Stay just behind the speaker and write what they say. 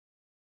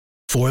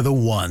For the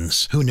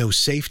ones who know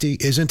safety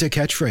isn't a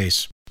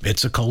catchphrase,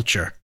 it's a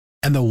culture.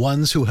 And the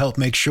ones who help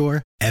make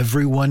sure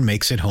everyone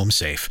makes it home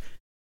safe.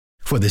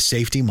 For the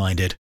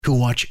safety-minded who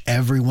watch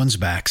everyone's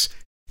backs,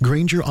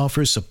 Grainger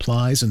offers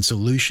supplies and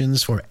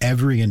solutions for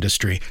every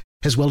industry,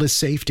 as well as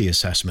safety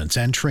assessments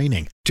and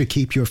training to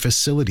keep your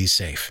facilities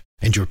safe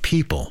and your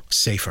people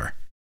safer.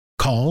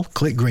 Call,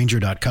 click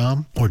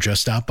Grainger.com, or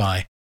just stop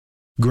by.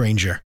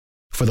 Grainger,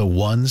 for the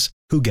ones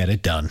who get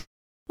it done.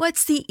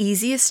 What's the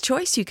easiest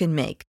choice you can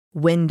make?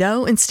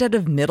 Window instead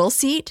of middle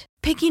seat?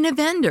 Picking a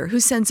vendor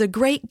who sends a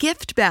great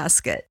gift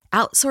basket?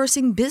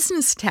 Outsourcing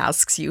business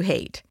tasks you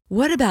hate?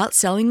 What about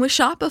selling with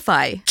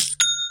Shopify?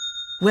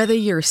 Whether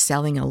you're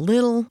selling a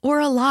little or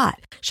a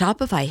lot,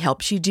 Shopify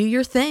helps you do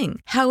your thing,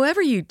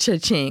 however you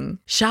cha-ching.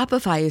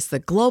 Shopify is the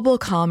global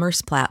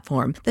commerce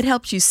platform that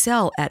helps you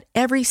sell at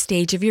every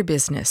stage of your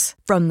business.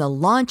 From the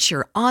launch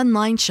your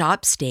online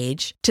shop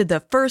stage to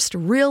the first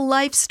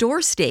real-life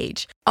store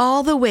stage,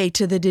 all the way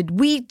to the did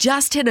we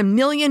just hit 1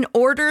 million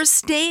orders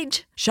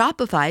stage.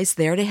 Shopify's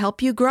there to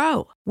help you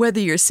grow.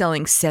 Whether you're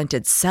selling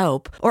scented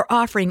soap or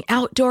offering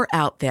outdoor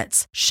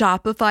outfits,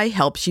 Shopify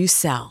helps you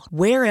sell.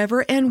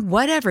 Wherever and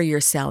whatever you're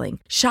selling,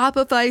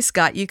 Shopify's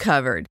got you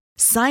covered.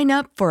 Sign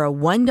up for a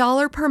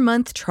 $1 per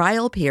month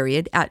trial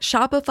period at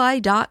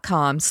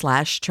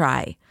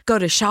shopify.com/try. Go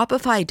to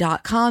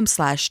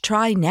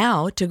shopify.com/try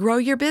now to grow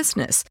your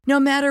business, no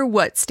matter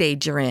what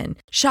stage you're in.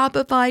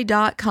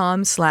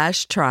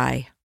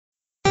 Shopify.com/try.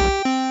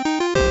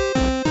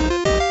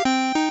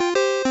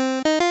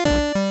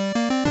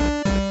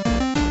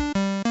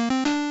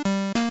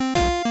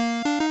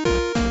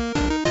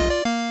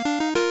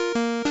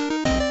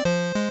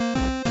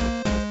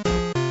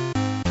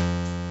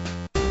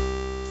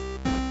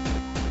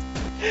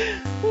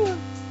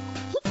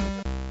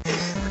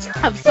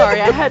 I'm sorry,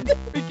 I had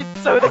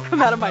freaking soda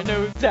come out of my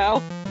nose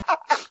now.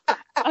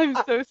 I'm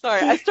so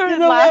sorry. I started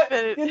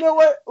laughing. You know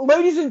what?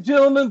 Ladies and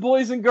gentlemen,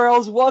 boys and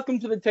girls, welcome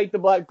to the Take the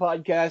Black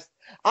podcast.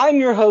 I'm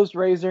your host,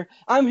 Razor.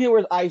 I'm here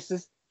with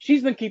Isis.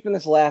 She's been keeping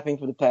us laughing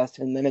for the past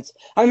 10 minutes.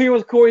 I'm here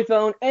with Corey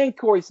Thone and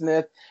Corey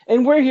Smith,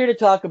 and we're here to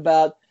talk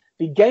about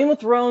the Game of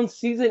Thrones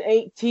Season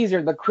 8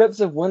 teaser, The Crypts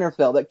of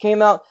Winterfell, that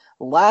came out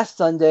last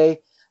Sunday.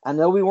 I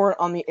know we weren't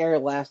on the air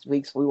last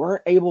week, so we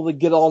weren't able to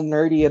get all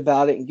nerdy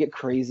about it and get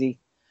crazy.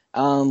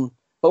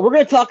 But we're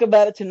going to talk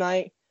about it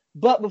tonight.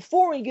 But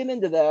before we get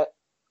into that,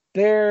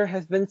 there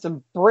has been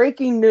some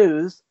breaking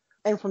news,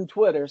 and from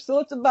Twitter, so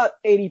it's about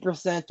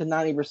 80% to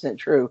 90%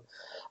 true.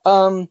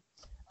 A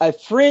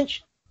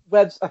French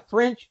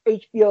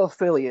HBO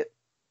affiliate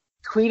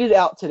tweeted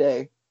out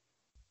today,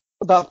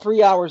 about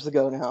 3 hours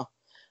ago now,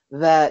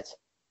 that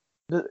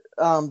the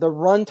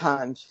run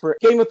times for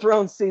Game of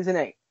Thrones Season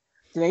 8,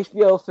 it's an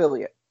HBO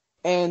affiliate,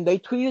 and they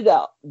tweeted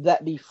out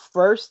that the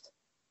first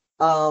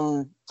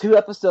 2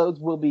 episodes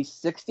will be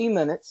 60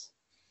 minutes,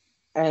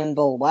 and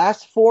the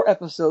last 4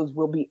 episodes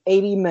will be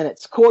 80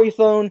 minutes. Corey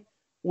Thone,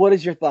 what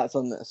is your thoughts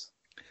on this?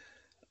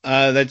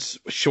 That's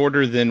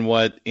shorter than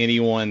what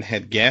anyone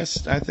had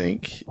guessed, I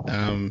think,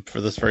 for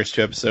those first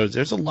 2 episodes.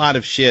 There's a lot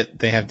of shit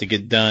they have to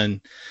get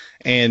done,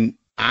 and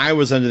I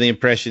was under the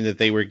impression that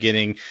they were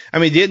getting... I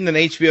mean, didn't an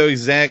HBO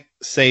exec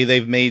say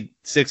they've made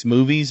 6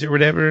 movies or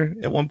whatever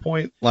at one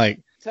point?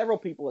 Like, several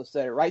people have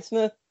said it, right,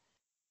 Smith?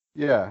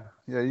 Yeah,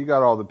 you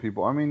got all the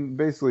people. I mean,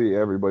 basically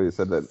everybody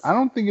said that. I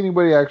don't think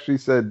anybody actually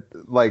said,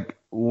 like,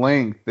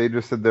 length. They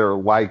just said they're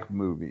like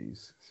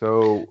movies.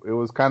 So it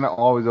was kind of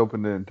always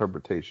open to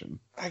interpretation.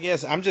 I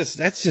guess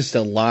there's just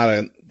a lot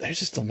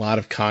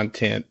of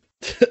content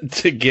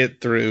to get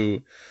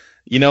through.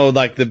 You know,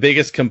 like the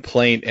biggest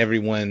complaint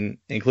everyone,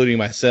 including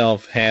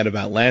myself, had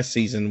about last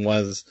season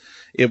was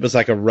it was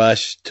like a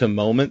rush to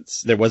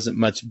moments. There wasn't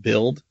much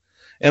build.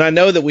 And I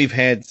know that we've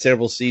had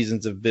several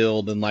seasons of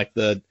build, and like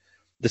the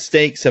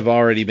stakes have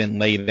already been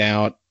laid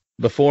out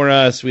before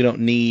us. We don't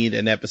need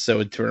an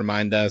episode to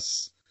remind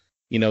us,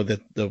 you know,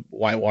 that the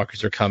White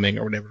Walkers are coming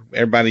or whatever.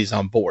 Everybody's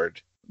on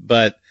board.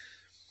 But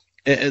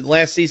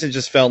last season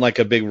just felt like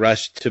a big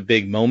rush to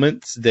big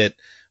moments that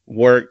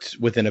worked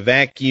within a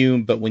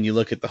vacuum. But when you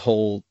look at the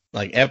whole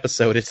like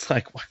episode, it's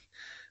like,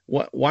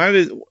 why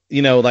did,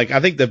 you know, like I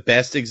think the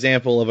best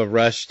example of a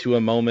rush to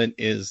a moment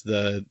is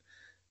the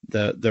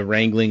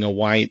wrangling a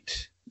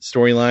white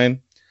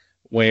storyline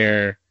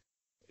where,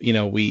 you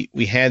know, we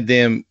had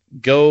them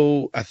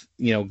go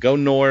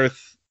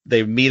north.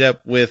 They meet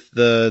up with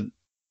the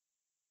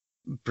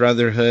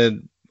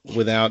Brotherhood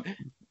without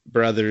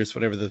brothers,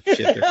 whatever the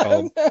shit they're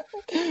called.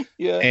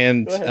 Yeah.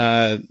 And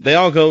they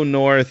all go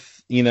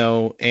north, you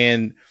know,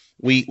 and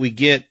they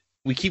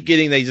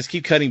just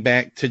keep cutting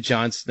back to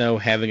Jon Snow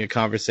having a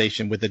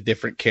conversation with a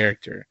different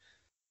character.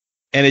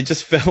 And it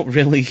just felt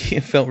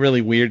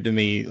really weird to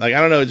me. Like, I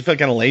don't know, it just felt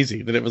kind of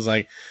lazy that it was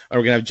like, oh,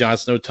 we're going to have Jon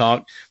Snow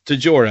talk to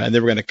Jorah, and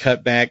then we're going to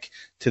cut back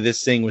to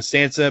this thing with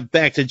Sansa,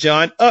 back to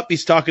Jon,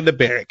 he's talking to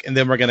Beric, and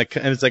then we're going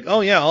to, and it's like,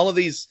 oh yeah, all of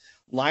these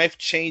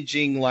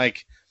life-changing,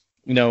 like,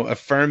 you know,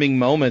 affirming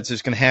moments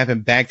is going to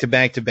happen back to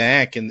back to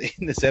back in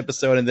this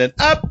episode, and then,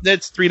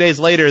 that's 3 days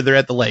later, they're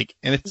at the lake.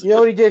 And it's, you know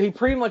what he did? He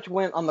pretty much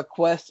went on the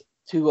quest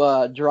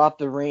to drop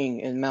the ring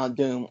in Mount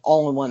Doom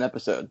all in one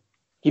episode.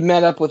 He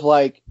met up with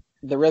like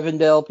the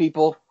Rivendell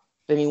people,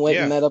 then he went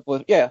and met up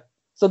with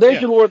So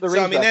there's your Lord of the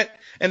Rings. So I mean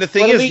and the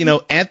thing is,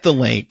 at the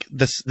lake,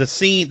 the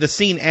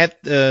scene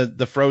at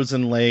the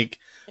frozen lake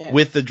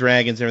with the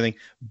dragons and everything,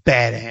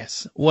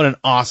 badass. What an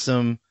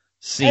awesome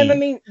scene. And I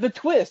mean the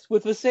twist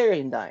with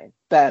Viserion dying,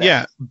 badass.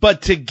 Yeah,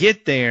 but to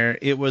get there,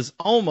 it was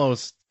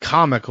almost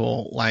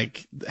comical,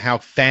 like how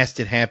fast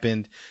it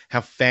happened,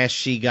 how fast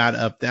she got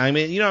up there. I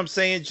mean, you know what I'm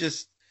saying?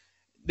 Just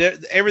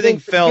everything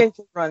felt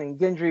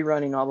Gendry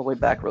running all the way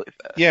back really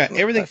fast. Yeah,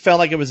 everything felt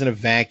like it was in a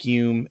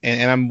vacuum,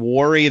 and I'm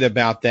worried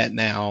about that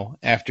now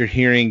after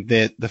hearing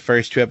that the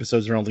first 2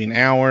 episodes are only an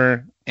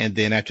hour, and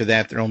then after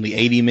that they're only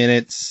 80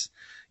 minutes.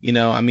 You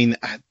know, I mean,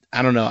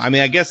 I don't know. I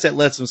mean, I guess that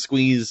lets them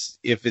squeeze,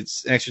 if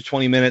it's an extra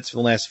 20 minutes for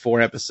the last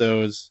 4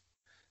 episodes,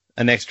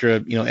 an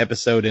extra,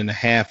 episode and a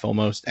half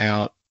almost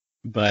out.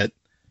 But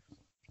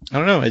I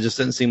don't know. It just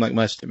doesn't seem like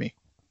much to me.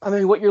 I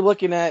mean, what you're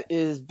looking at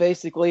is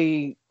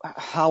basically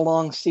how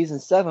long season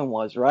 7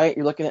 was, right?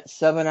 You're looking at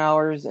 7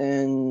 hours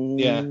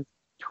and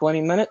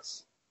 20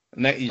 minutes.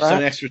 And that, so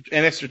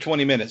an extra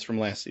 20 minutes from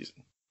last season.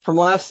 From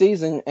last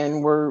season,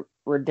 and we're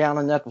down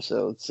an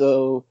episode.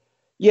 So,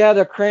 yeah,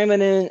 they're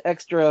cramming in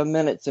extra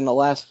minutes in the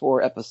last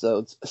 4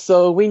 episodes.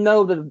 So we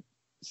know the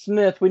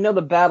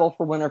battle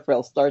for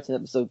Winterfell starts in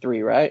episode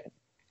 3, right?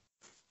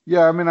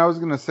 Yeah, I mean, I was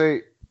going to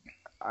say,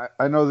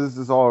 I know this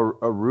is all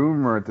a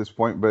rumor at this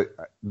point, but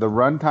the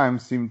runtime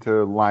seemed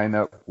to line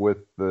up with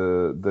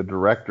the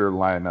director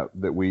lineup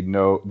that we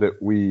know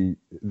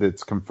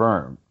that's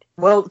confirmed.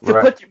 Well,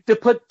 to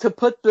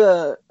put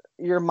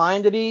your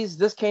mind at ease,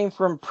 this came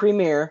from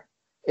Premiere.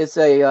 It's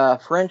a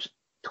French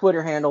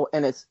Twitter handle,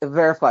 and it's a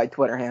verified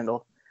Twitter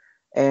handle.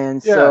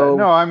 And so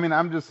no, I mean,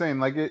 I'm just saying,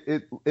 like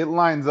it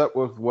lines up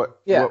with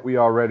what we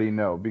already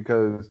know,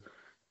 because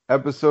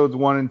episodes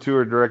 1 and 2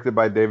 are directed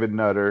by David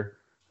Nutter.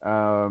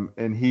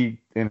 And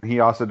he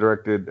also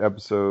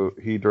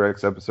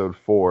directs episode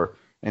 4,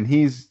 and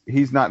he's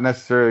not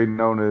necessarily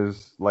known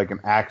as like an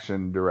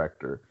action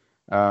director.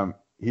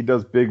 He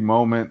does big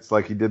moments,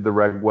 like he did the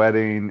Red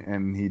Wedding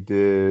and he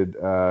did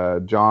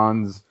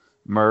John's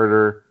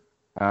murder,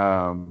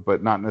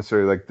 but not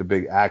necessarily like the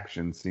big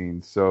action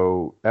scenes.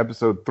 So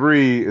episode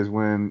 3 is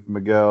when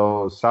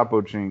Miguel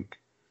Sapochnik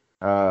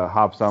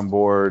hops on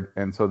board,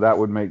 and so that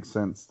would make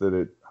sense that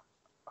it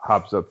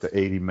hops up to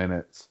 80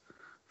 minutes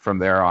from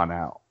there on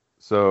out.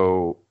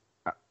 So,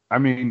 I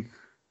mean,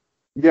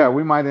 yeah,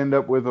 we might end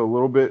up with a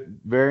little bit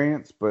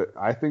variance, but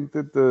I think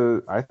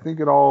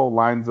it all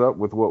lines up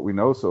with what we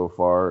know so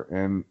far.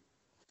 And,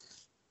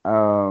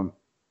 I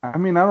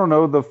mean, I don't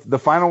know, the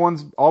final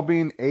ones all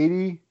being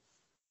 80,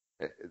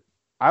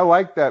 I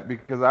like that,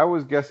 because I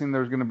was guessing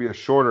there's going to be a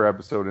shorter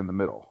episode in the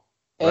middle.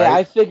 Right? Yeah,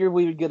 I figured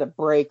we would get a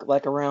break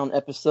like around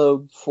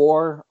episode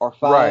 4 or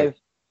 5. Right,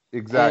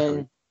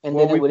 exactly. And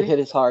then it would hit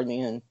us hard in the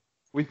end.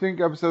 We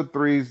think episode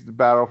 3 is the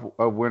Battle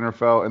of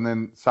Winterfell, and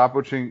then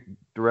Sapochnik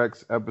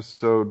directs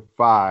episode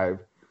 5,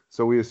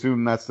 so we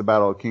assume that's the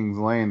Battle of King's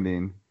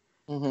Landing.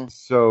 Mm-hmm.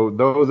 So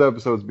those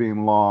episodes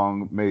being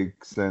long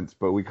make sense,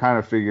 but we kind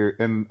of figured,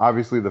 and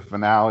obviously the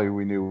finale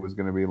we knew was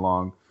going to be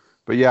long.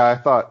 But yeah, I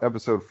thought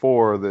episode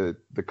 4, the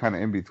kind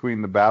of in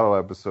between the battle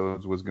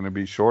episodes, was going to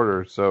be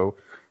shorter. So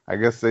I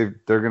guess they're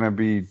going to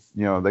be,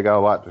 they got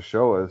a lot to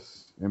show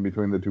us in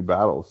between the 2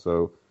 battles.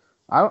 So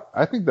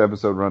I think the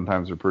episode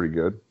runtimes are pretty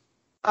good.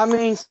 I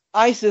mean,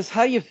 Isis,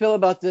 how do you feel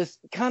about this?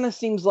 Kind of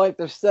seems like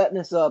they're setting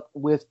us up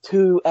with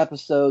 2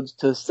 episodes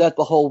to set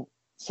the whole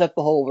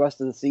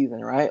rest of the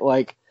season, right?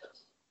 Like,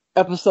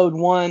 episode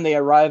 1, they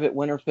arrive at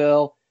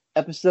Winterfell.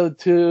 Episode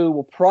 2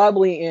 will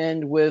probably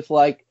end with,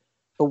 like,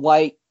 the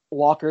White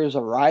Walkers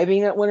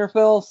arriving at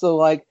Winterfell. So,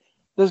 like,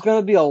 there's going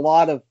to be a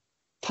lot of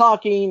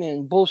talking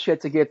and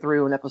bullshit to get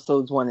through in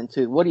episodes 1 and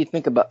 2. What do you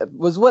think about it?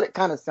 Was what it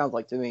kind of sounds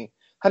like to me.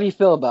 How do you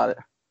feel about it?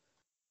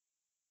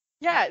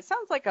 Yeah, it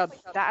sounds like a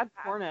bad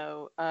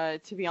porno,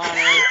 to be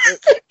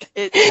honest.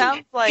 It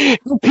sounds like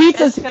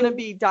it's going to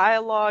be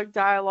dialogue,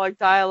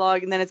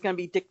 and then it's going to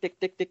be dick,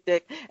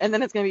 and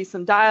then it's going to be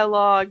some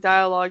dialogue,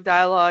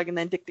 and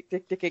then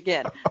dick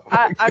again.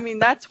 I mean,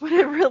 that's what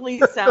it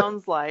really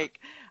sounds like.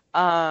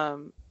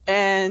 And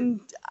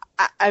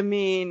I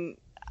mean,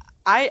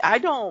 I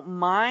don't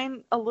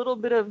mind a little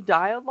bit of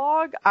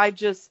dialogue. A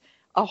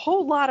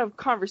whole lot of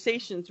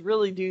conversations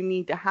really do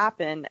need to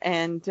happen,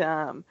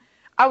 and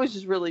I was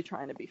just really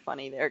trying to be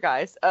funny there,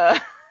 guys.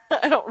 I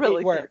don't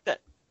really think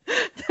that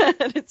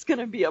it's going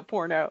to be a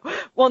porno.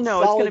 Well,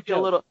 no, it's going to be a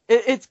little.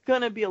 It's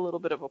going to be a little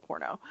bit of a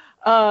porno.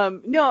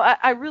 No,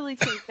 I really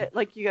think that,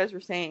 like you guys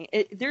were saying,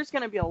 there's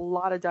going to be a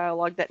lot of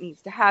dialogue that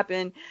needs to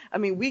happen. I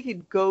mean, we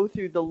could go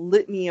through the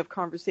litany of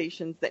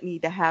conversations that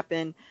need to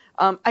happen.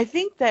 I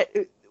think that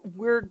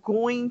we're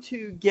going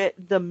to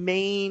get the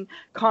main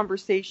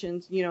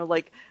conversations,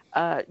 like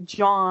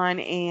Jon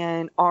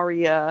and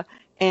Arya.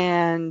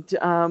 And,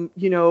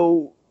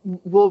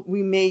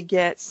 we may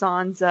get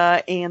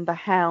Sansa and the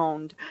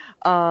Hound.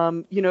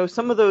 Some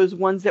of those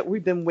ones that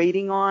we've been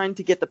waiting on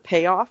to get the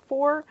payoff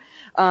for.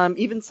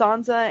 Even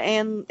Sansa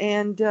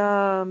and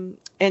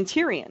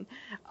Tyrion.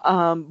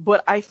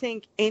 But I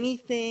think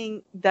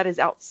anything that is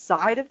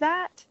outside of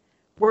that,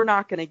 we're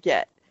not going to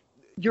get.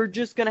 You're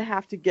just going to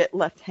have to get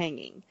left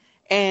hanging.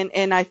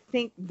 And I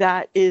think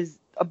that is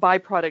a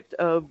byproduct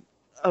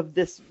of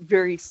this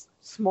very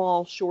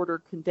small,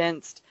 shorter,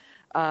 condensed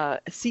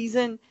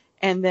season.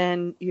 And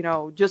then,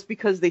 just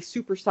because they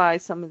supersize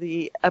some of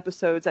the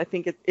episodes, I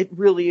think it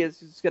really is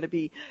just going to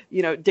be,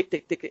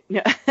 dick,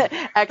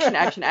 action,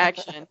 action,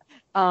 action,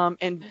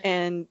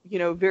 and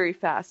very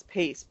fast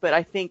paced. But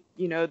I think,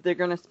 they're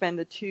going to spend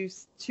the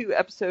two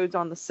episodes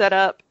on the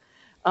setup.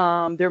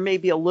 There may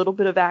be a little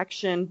bit of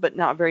action, but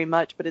not very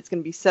much. But it's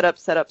going to be setup,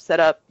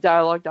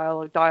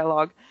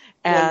 dialogue,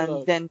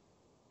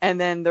 and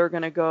then they're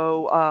going to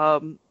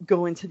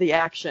go into the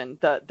action,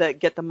 the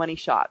get the money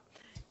shot.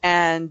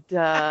 And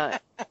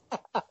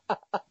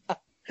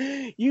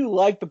you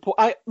like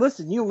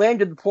listen, you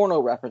landed the porno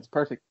reference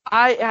perfect.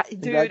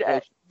 Dude,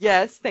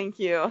 yes, thank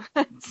you.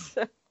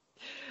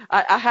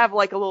 I have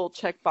like a little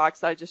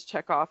checkbox I just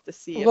check off to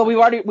see. Well, we've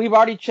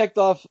already checked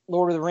off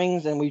Lord of the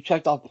Rings and we've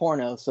checked off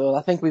porno, so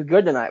I think we're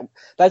good tonight.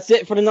 That's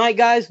it for tonight,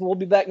 guys. We'll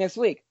be back next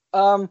week.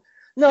 No,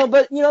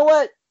 but you know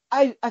what?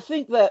 I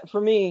think that for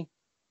me,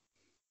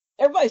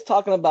 everybody's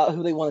talking about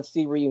who they want to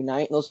see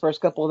reunite in those first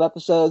couple of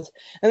episodes,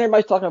 and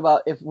everybody's talking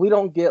about if we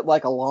don't get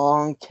like a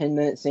long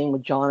 10-minute scene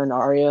with Jon and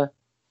Arya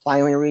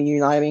finally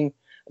reuniting,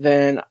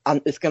 then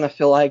it's gonna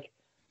feel like,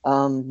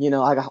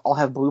 I'll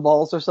have blue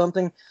balls or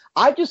something.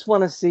 I just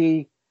want to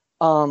see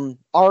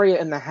Arya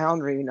and the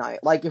Hound reunite.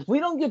 Like, if we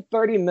don't get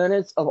 30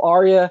 minutes of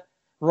Arya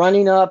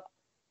running up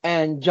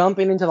and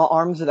jumping into the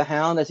arms of the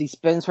Hound as he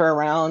spins her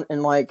around,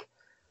 and like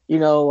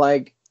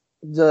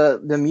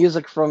the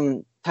music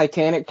from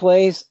Titanic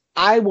plays,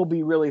 I will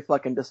be really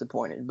fucking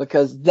disappointed,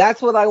 because that's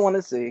what I want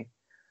to see.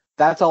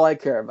 That's all I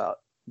care about.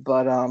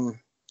 But,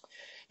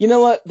 you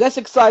know what? That's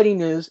exciting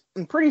news.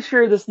 I'm pretty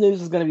sure this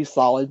news is going to be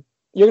solid.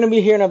 You're going to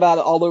be hearing about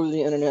it all over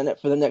the internet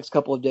for the next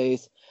couple of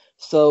days.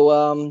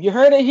 So, you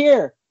heard it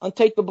here on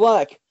Take the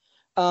Black.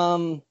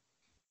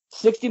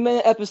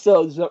 60-minute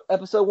episodes,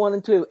 episode 1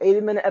 and 2,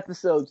 80-minute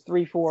episodes,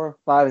 3, 4,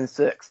 5, and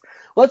 6.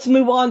 Let's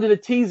move on to the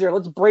teaser.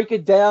 Let's break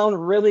it down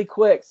really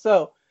quick.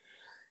 So,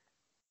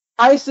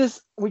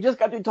 Isis, we just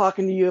got through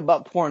talking to you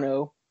about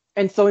porno,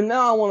 and so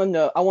now I want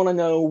to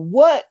know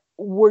what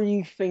were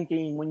you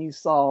thinking when you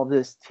saw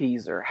this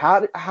teaser?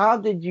 How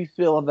did you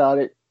feel about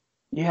it?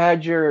 You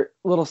had your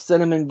little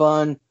cinnamon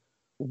bun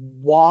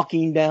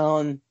walking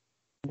down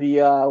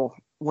the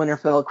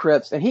Winterfell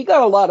crypts, and he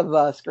got a lot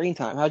of screen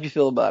time. How'd you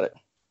feel about it?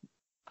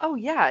 Oh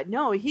yeah,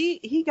 no,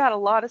 he got a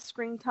lot of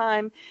screen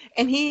time,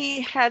 and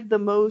he had the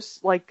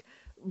most like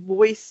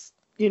voice,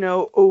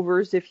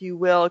 overs, if you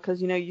will, because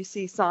you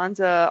see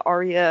Sansa,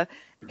 Arya,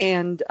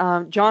 and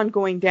Jon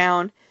going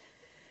down,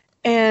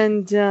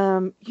 and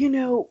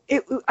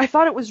I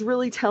thought it was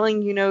really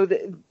telling,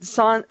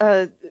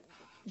 that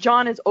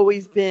Jon has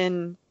always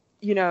been,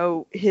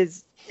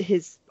 his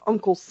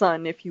uncle's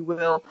son, if you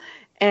will,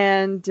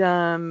 and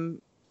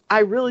I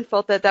really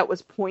felt that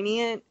was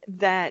poignant,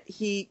 that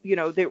he,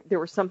 there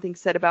was something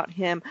said about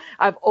him.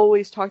 I've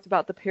always talked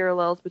about the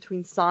parallels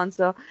between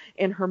Sansa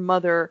and her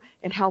mother,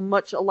 and how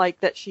much alike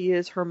that she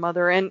is her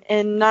mother. And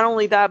not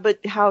only that,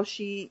 but how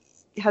she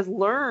has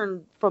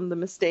learned from the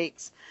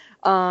mistakes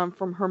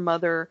from her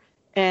mother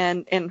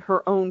and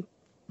her own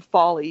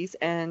follies,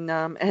 and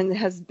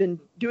has been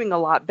doing a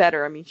lot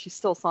better. I mean, she's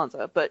still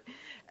Sansa, but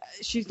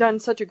she's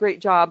done such a great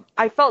job.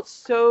 I felt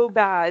so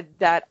bad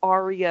that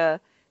Arya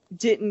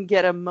didn't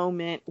get a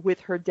moment with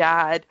her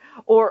dad,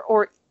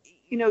 or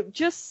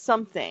just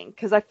something,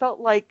 because I felt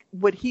like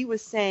what he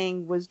was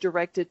saying was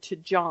directed to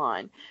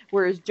Jon,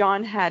 whereas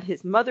Jon had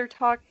his mother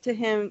talk to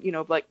him,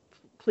 like,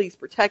 please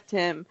protect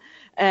him,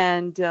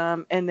 and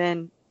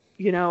then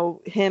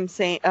him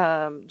saying,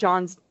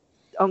 Jon's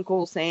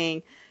uncle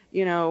saying,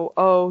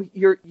 oh,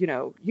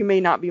 you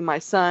may not be my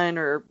son,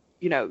 or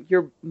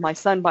you're my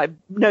son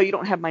no, you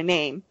don't have my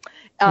name.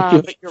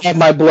 But you have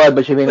my blood,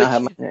 but you may not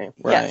have my name.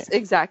 Right. Yes,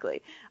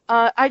 exactly.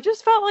 I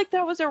just felt like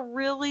that was a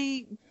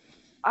really,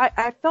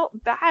 I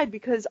felt bad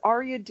because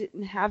Arya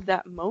didn't have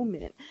that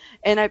moment,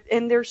 and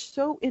they're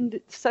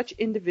such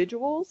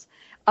individuals.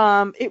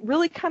 It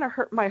really kind of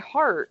hurt my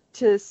heart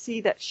to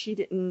see that she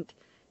didn't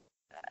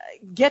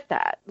get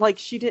that, like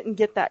she didn't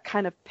get that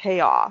kind of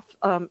payoff,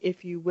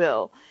 if you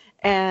will.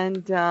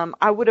 And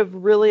I would have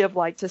really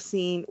liked to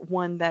seen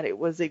one that it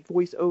was a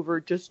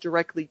voiceover just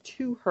directly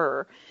to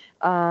her,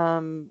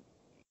 even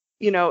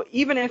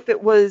if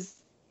it was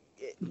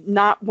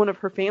not one of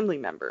her family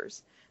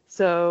members.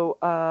 So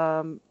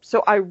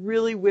I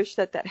really wish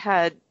that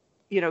had,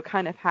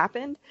 kind of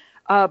happened.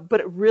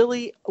 But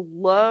really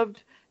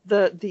loved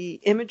the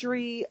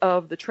imagery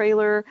of the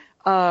trailer,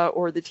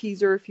 or the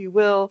teaser, if you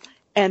will.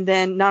 And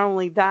then not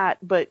only that,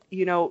 but,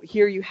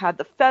 here you had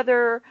the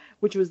feather,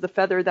 which was the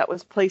feather that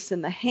was placed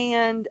in the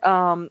hand,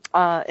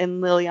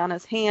 in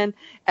Liliana's hand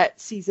at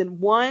season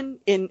 1,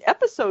 in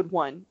episode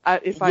 1.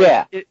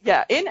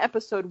 In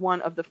episode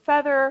 1 of the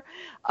feather.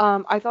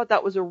 I thought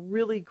that was a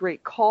really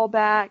great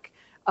callback.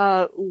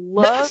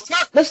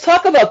 Let's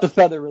talk about the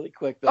feather really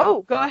quick, though.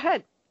 Oh, go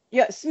ahead.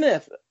 Yeah,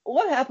 Smith,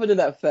 what happened to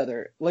that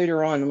feather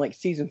later on in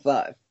season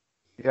 5?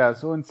 Yeah,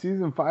 so in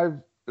season 5,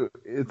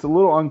 it's a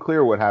little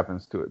unclear what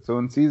happens to it. So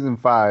in season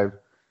 5,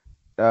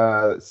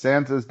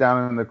 Sansa's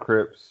down in the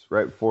crypts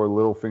right before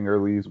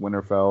Littlefinger leaves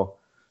Winterfell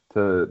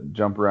to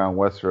jump around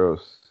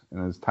Westeros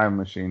in his time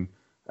machine.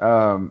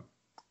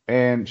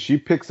 And she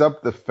picks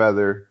up the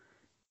feather,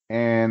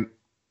 and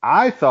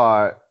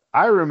I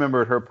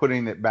remembered her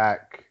putting it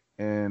back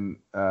in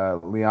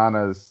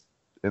Lyanna's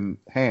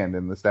hand,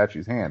 in the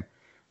statue's hand.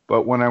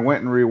 But when I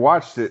went and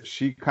rewatched it,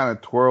 she kind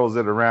of twirls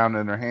it around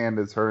in her hand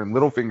as her and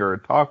Littlefinger are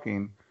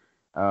talking.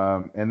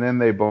 And then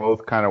they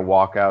both kind of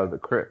walk out of the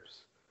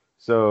crypts.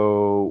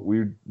 So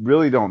we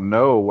really don't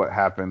know what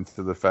happens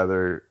to the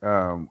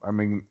feather. I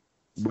mean,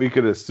 we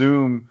could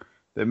assume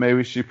that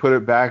maybe she put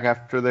it back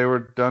after they were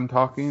done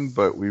talking,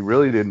 but we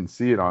really didn't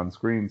see it on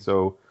screen.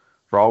 So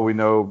for all we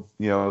know,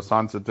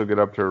 Sansa took it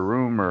up to her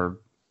room, or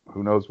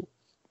who knows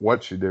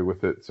what she did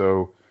with it.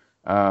 So,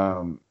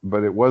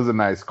 but it was a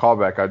nice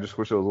callback. I just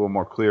wish it was a little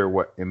more clear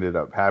what ended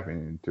up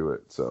happening to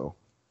it. So.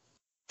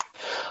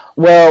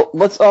 Well,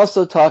 let's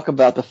also talk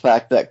about the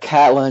fact that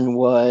Catelyn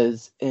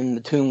was in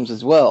the tombs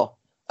as well.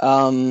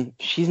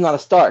 She's not a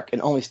Stark,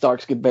 and only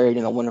Starks get buried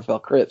in the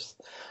Winterfell crypts.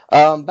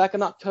 Back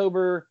in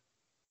October,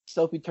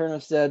 Sophie Turner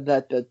said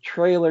that the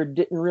trailer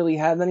didn't really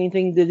have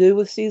anything to do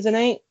with season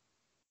 8,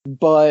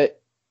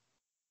 but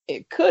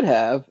it could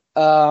have.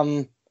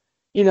 John,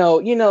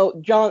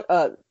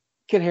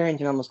 Kit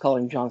Harington, I almost called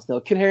him Jon Snow.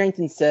 Kit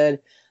Harington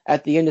said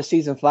at the end of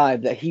season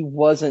 5 that he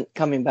wasn't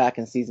coming back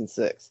in season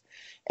 6.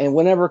 And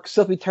whenever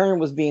Sophie Turner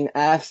was being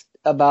asked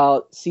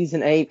about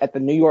season 8 at the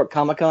New York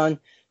Comic-Con,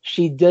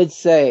 she did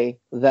say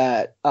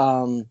that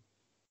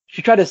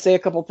she tried to say a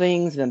couple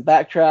things and then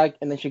backtracked,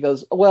 and then she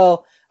goes,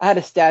 well, I had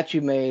a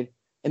statue made,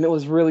 and it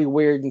was really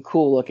weird and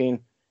cool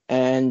looking,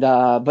 and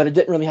but it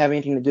didn't really have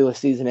anything to do with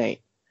season 8.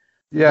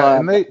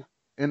 Yeah,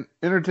 and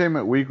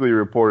Entertainment Weekly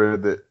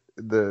reported that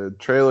the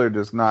trailer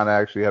does not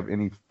actually have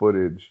any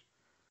footage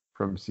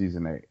from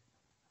season 8.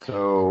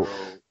 So...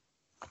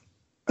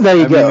 There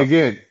you go.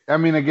 Again,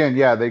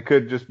 yeah, they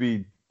could just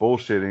be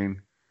bullshitting,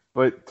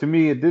 but to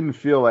me, it didn't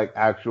feel like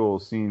actual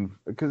scene.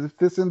 Because if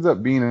this ends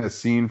up being a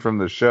scene from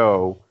the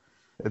show,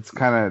 it's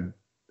kind of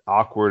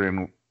awkward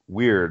and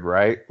weird,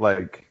 right?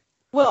 Like,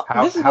 well,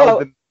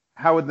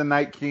 how would the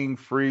Night King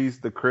freeze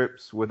the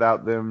crypts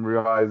without them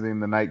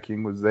realizing the Night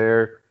King was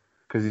there?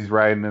 Because he's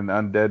riding an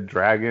undead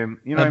dragon.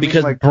 You know what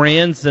because I mean?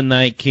 Bran's the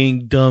Night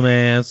King,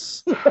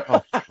 dumbass.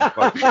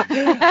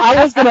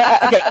 I was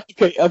gonna.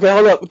 Okay,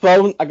 hold up.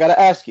 I gotta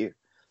ask you.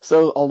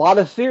 So a lot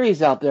of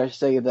theories out there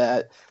say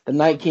that the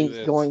Night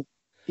King's going.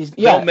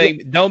 Don't make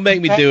me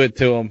do it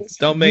to him.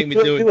 Don't make me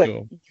do it to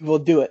him. You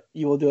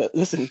will do it.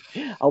 Listen,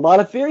 a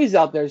lot of theories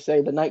out there say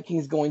the Night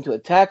King's going to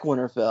attack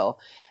Winterfell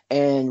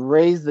and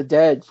raise the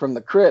dead from the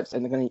crypts,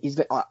 and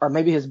or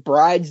maybe his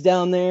bride's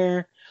down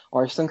there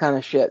or some kind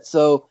of shit.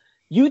 So.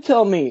 You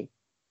tell me,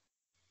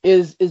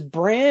 is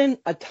Bran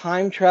a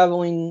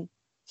time-traveling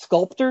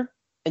sculptor?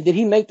 And did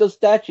he make those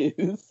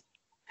statues?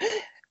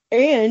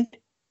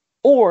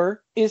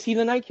 Or is he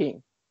the Night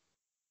King?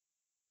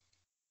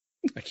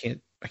 I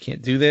can't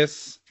do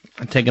this.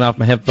 I'm taking off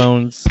my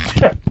headphones.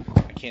 I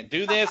can't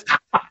do this.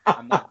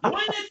 I'm not doing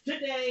it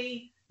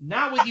today.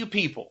 Not with you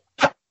people.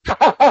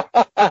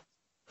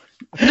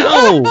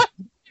 No!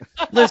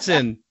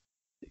 Listen.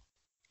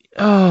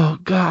 Oh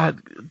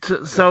God!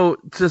 So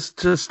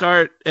to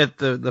start at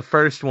the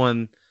first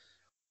one,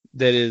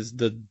 that is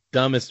the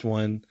dumbest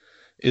one,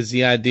 is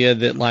the idea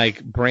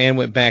that Bran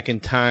went back in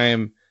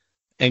time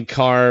and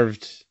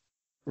carved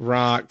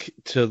rock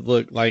to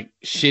look like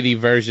shitty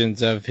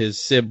versions of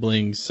his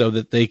siblings so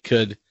that they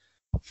could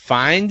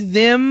find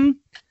them.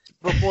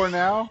 Before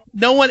now,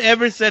 no one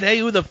ever said, "Hey,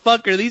 who the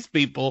fuck are these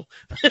people?"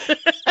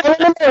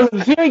 No,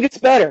 the theory gets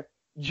better.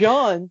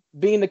 Jon,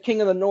 being the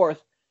King of the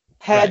North,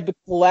 had the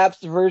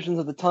collapsed versions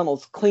of the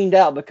tunnels cleaned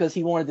out because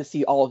he wanted to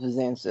see all of his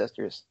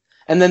ancestors,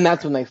 and then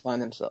that's when they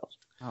find themselves.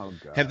 Oh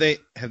God!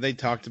 Have they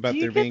talked about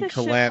there being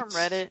collapsed?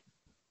 Shit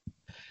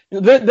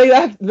from Reddit?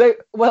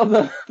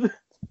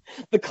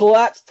 The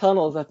collapsed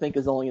tunnels, I think,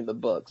 is only in the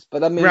books,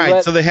 but I mean,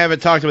 right? So they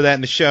haven't talked about that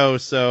in the show.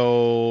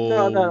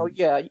 So no,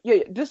 yeah.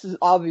 This is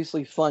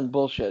obviously fun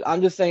bullshit.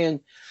 I'm just saying.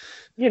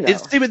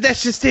 But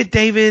that's just it,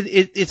 David.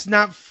 It's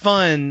not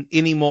fun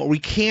anymore. We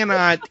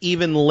cannot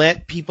even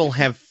let people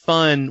have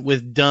fun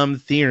with dumb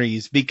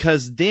theories,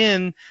 because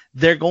then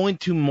they're going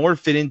to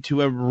morph it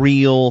into a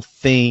real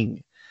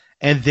thing.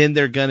 And then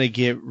they're going to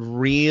get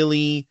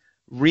really,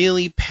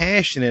 really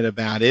passionate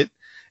about it.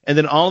 And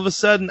then all of a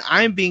sudden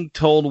I'm being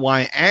told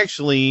why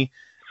actually,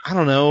 I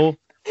don't know,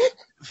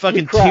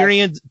 fucking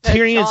Tyrion's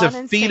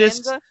a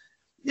fetus. Sansa?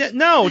 Yeah,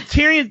 no,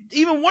 Tyrion,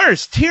 even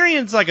worse.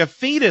 Tyrion's like a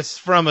fetus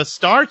from a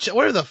Star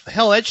whatever the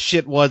hell that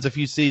shit was a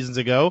few seasons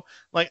ago.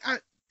 Like,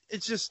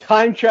 it's just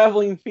time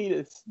traveling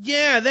fetus.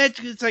 Yeah,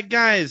 it's like,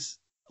 guys,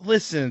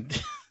 listen.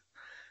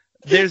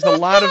 there's a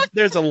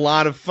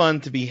lot of fun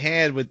to be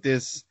had with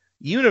this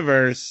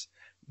universe,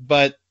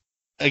 but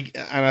and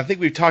I think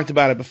we've talked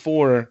about it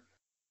before.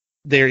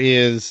 There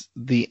is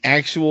the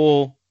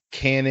actual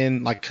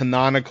canon, like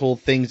canonical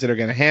things that are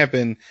going to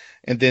happen,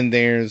 and then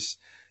there's,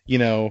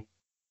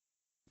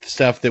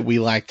 stuff that we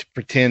like to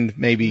pretend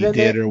maybe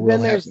did or will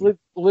happen. Then there's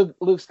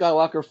Luke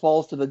Skywalker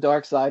falls to the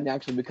dark side and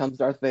actually becomes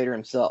Darth Vader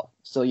himself.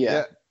 So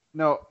yeah.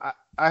 No,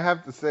 I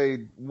have to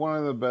say one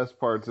of the best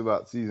parts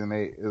about season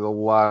 8 is a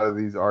lot of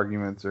these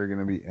arguments are going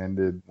to be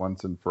ended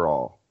once and for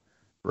all.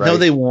 Right? No,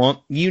 they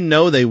won't.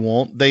 They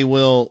won't. They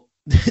will.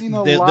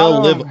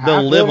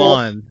 They'll live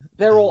on.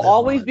 There will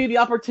always be the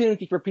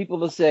opportunity for people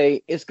to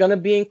say it's going to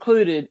be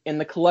included in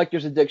the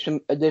collector's edition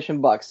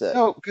box set.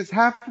 No, because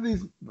half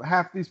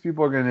these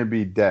people are going to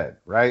be dead,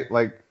 right?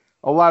 Like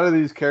a lot of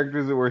these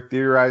characters that we're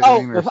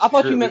theorizing. Oh, I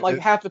thought you meant like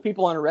half the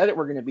people on Reddit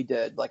were going to be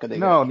dead. Like, are they?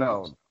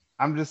 No.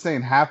 I'm just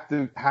saying half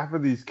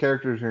of these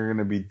characters are going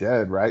to be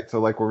dead, right?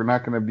 So like we're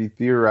not going to be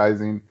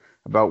theorizing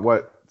about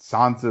what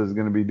Sansa is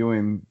going to be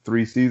doing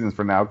 3 seasons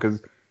from now because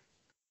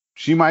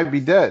she might be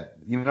dead.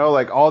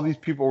 Like all these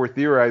people were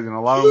theorizing,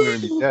 a lot of them are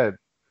going to be dead.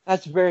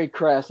 That's very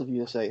crass of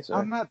you to say, sir.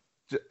 I'm not.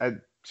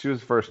 She was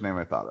the first name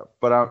I thought of,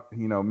 but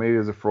maybe it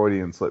was a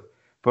Freudian slip.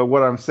 But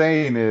what I'm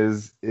saying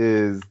is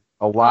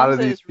a lot of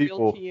these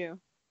people. Real to you.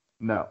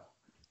 No,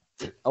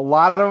 a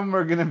lot of them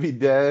are going to be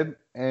dead,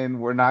 and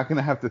we're not going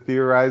to have to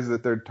theorize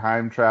that they're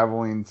time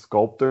traveling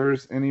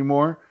sculptors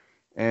anymore,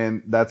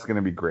 and that's going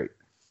to be great.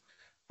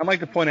 I'd like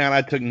to point out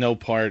I took no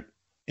part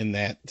in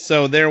that,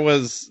 so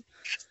there's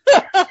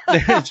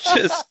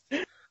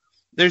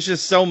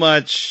just so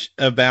much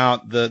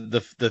about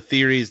the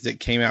theories that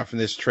came out from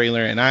this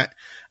trailer, and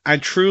I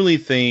truly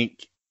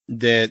think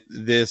that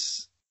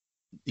this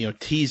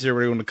teaser,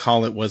 whatever you want to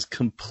call it, was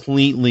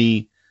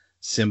completely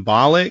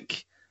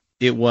symbolic.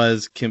 It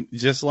was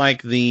just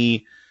like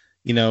the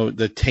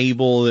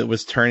table that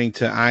was turning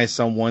to ice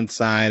on one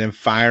side and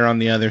fire on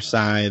the other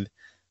side,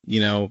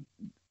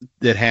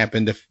 that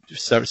happened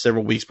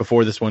several weeks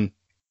before this one.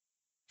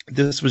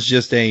 This was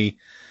just a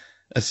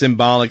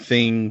symbolic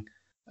thing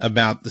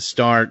about the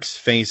Starks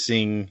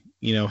facing,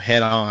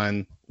 head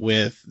on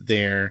with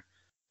their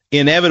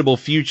inevitable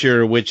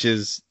future, which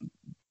is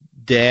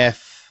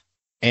death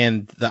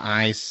and the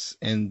ice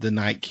and the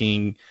Night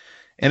King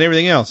and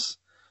everything else.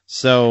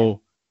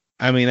 So,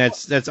 I mean,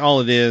 that's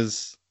all it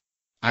is.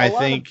 I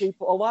think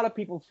a lot of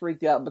people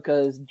freaked out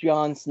because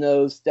Jon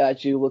Snow's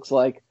statue looks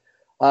like,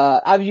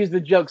 I've used the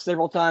joke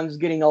several times,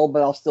 getting old,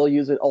 but I'll still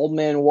use it. Old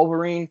Man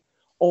Wolverine,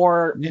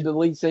 or the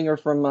lead singer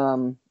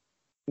from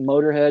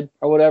Motorhead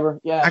or whatever.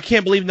 Yeah, I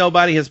can't believe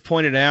nobody has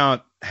pointed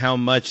out how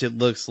much it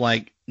looks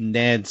like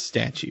Ned's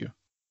statue.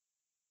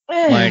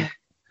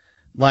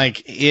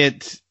 Like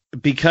it,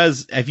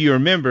 because if you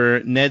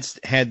remember, Ned's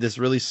had this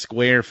really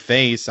square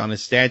face on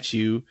his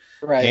statue,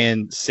 right?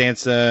 And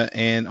Sansa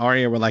and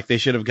Arya were like, they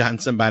should have gotten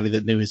somebody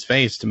that knew his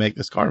face to make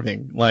this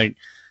carving. Like,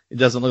 it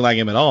doesn't look like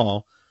him at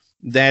all.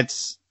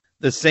 That's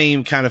the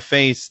same kind of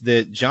face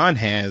that Jon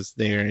has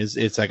there.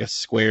 It's like a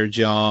square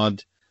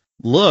jawed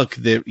look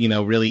that,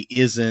 really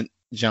isn't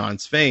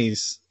Jon's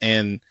face.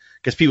 And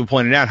because people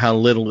pointed out how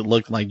little it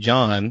looked like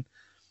Jon,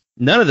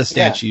 none of the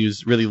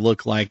statues really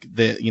look like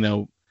the,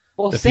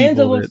 well,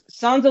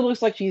 Sansa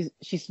looks like she's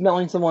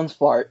smelling someone's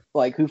fart,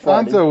 like who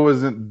farted. Sansa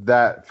wasn't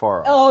that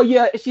far off. Oh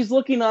yeah, she's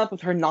looking up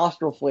with her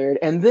nostril flared,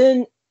 and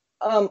then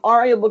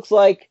Arya looks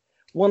like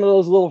one of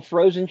those little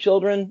frozen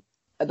children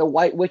at the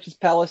White Witch's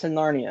palace in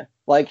Narnia.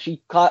 Like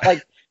she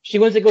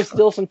went to go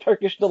steal some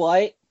Turkish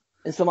delight,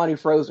 and somebody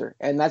froze her,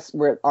 and that's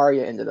where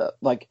Arya ended up.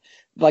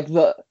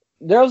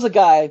 There was a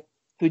guy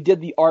who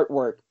did the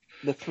artwork,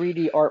 the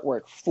 3D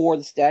artwork for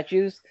the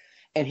statues.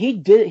 And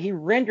he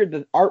rendered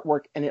the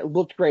artwork and it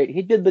looked great.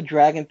 He did the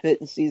Dragon Pit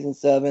in season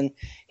 7.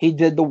 He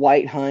did the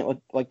White Hunt with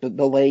like the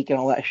lake and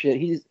all that shit.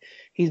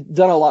 He's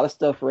done a lot of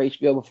stuff for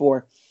HBO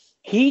before.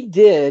 He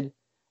did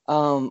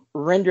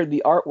rendered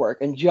the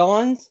artwork, and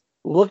Jon's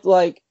looked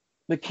like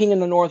the King of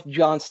the North,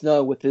 Jon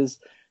Snow, with his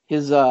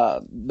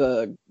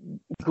the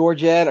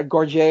gorget or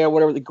gorget or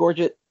whatever the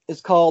gorget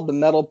is called, the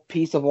metal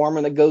piece of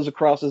armor that goes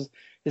across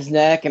his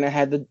neck, and it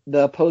had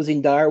the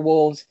opposing dire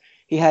wolves.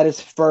 He had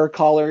his fur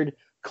collared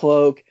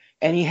cloak,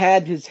 and he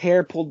had his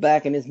hair pulled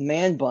back in his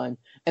man bun,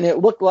 and it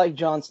looked like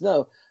Jon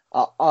Snow.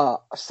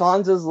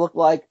 Sansa's looked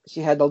like she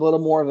had a little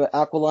more of an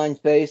aquiline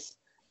face,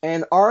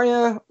 and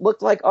Arya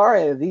looked like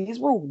Arya. These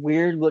were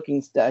weird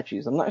looking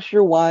statues. I'm not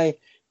sure why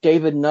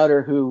David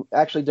Nutter, who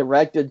actually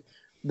directed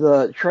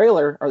the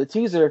trailer or the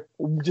teaser,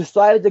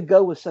 decided to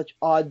go with such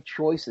odd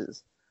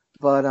choices.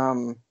 But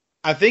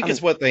I think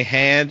it's what they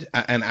had,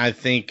 and I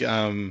think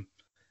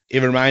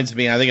it reminds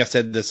me, I think I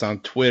said this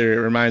on Twitter,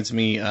 it reminds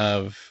me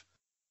of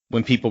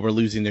when people were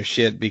losing their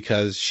shit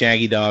because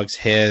Shaggy Dog's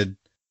head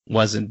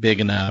wasn't big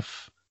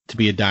enough to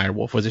be a dire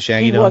wolf? Was it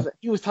Shaggy He Dog? wasn't.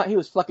 He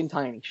was fucking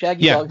tiny.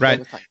 Shaggy Yeah, Dog's right.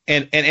 was tiny.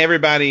 And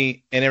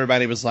everybody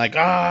was like,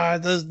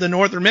 the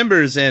North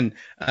remembers, and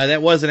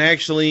that wasn't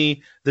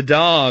actually the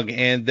dog,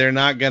 and they're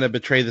not gonna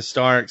betray the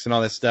Starks and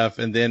all that stuff.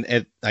 And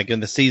then when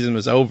the season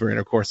was over, and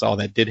of course all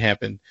that did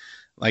happen,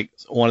 like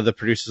one of the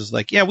producers was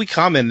like, yeah, we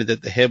commented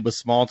that the head was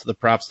small to the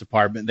props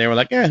department. They were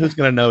like, yeah, who's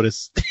gonna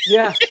notice?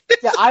 Yeah,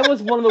 I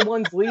was one of the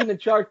ones leading the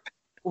charge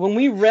when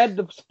we read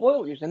the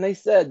spoilers, and they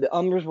said the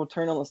Umbers will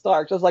turn on the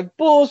Starks. I was like,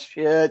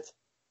 bullshit.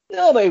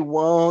 No, they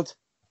won't.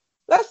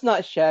 That's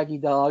not Shaggy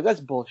Dog.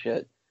 That's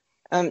bullshit.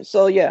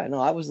 So yeah, no,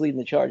 I was leading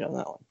the charge on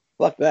that one.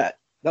 Fuck that.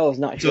 That was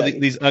not So Shaggy.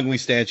 these ugly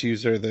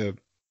statues are the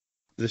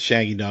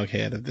Shaggy Dog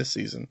head of this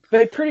season.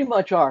 They pretty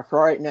much are for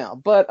right now.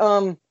 But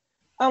I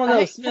don't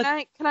know.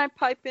 Can I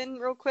pipe in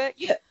real quick?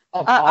 Yeah.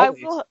 I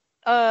will.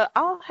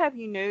 I'll have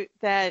you note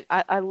that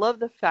I love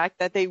the fact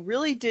that they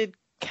really did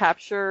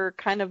capture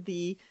kind of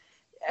the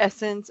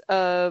essence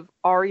of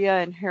Arya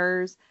and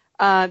hers.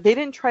 They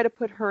didn't try to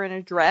put her in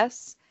a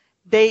dress.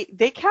 They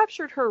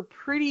captured her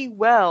pretty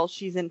well.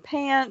 She's in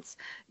pants,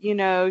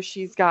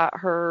 she's got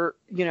her,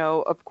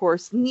 of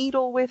course,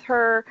 needle with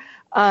her.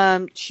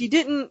 She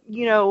didn't,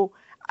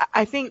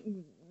 I think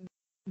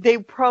they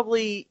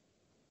probably,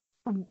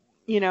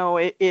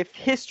 if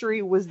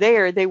history was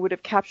there, they would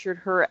have captured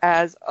her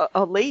as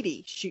a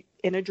lady,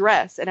 in a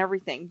dress and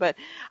everything. But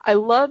I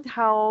loved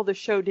how the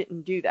show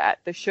didn't do that.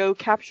 The show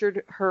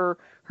captured her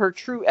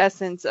true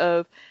essence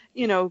of,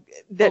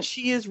 that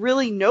she is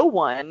really no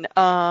one,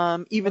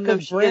 even though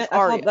she is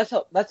Arya.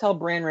 That's how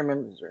Bran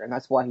remembers her, and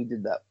that's why he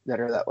did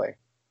that way.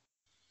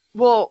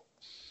 Well,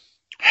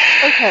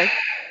 okay.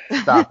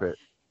 Stop it.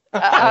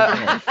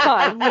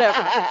 Fine,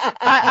 whatever.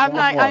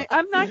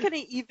 I'm not going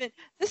to even.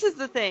 This is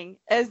the thing,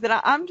 is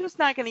that I'm just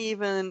not going to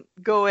even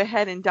go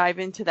ahead and dive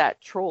into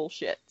that troll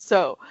shit.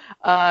 So,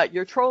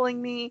 you're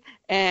trolling me,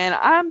 and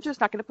I'm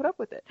just not going to put up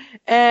with it.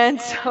 And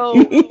so,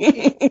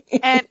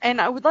 and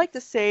I would like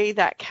to say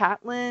that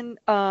Catelyn,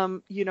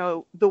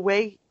 the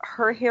way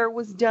her hair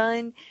was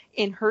done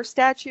in her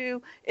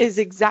statue is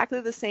exactly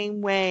the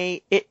same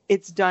way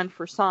it's done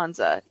for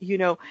Sansa.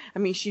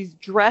 She's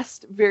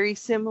dressed very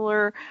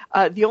similar.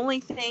 The only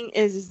thing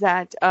is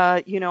that,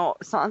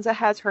 Sansa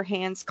has her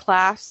hands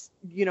clasped,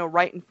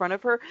 right in front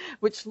of her,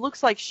 which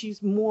looks like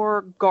she's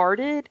more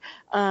guarded,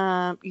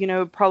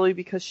 probably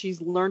because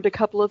she's learned a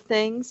couple of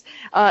things.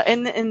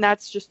 And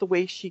that's just the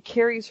way she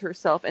carries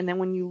herself. And then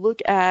when you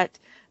look at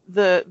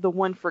the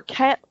one for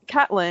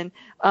Catelyn,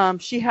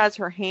 she has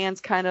her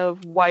hands kind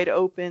of wide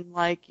open,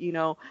 like,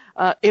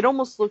 it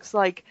almost looks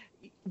like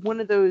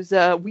one of those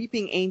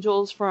weeping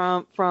angels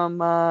from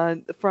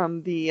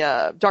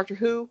the Doctor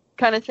Who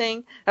kind of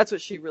thing. That's what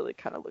she really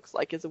kind of looks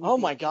like, as a weeping Oh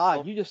my god,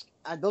 angel. you just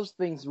those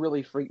things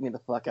really freak me the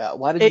fuck out.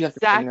 Why did you have to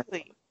bring that?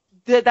 Exactly.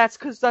 That's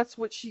because that's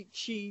what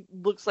she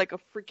looks like, a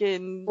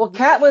freaking. Well,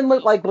 Catelyn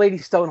looked like Lady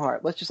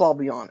Stoneheart. Let's just all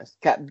be honest.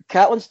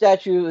 Catelyn's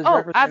statue is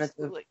representative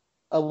absolutely.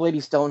 of Lady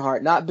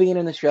Stoneheart not being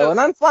in the show, and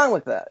I'm fine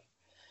with that.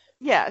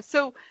 Yeah.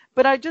 So,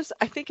 but I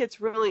think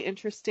it's really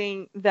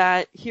interesting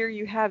that here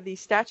you have these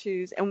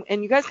statues,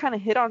 and you guys kind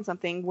of hit on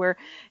something where,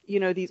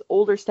 these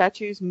older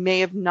statues may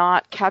have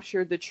not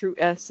captured the true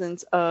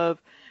essence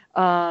of,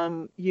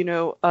 of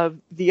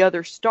the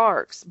other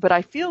Starks. But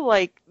I feel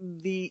like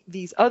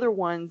these other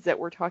ones that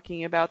we're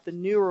talking about, the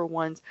newer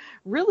ones,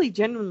 really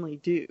genuinely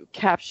do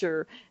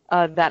capture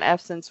that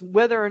essence,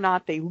 whether or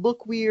not they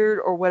look weird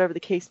or whatever the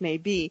case may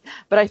be.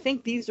 But I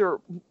think these are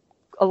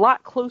a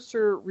lot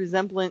closer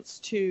resemblance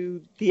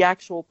to the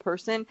actual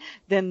person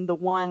than the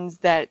ones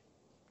that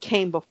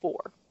came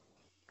before.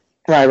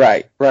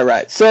 Right.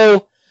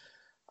 So,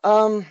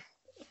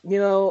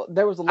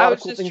 there was a lot of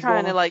cool things. I was just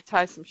trying to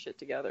tie some shit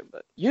together,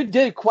 but you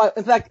did quite.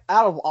 In fact,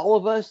 out of all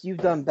of us, you've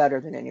done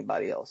better than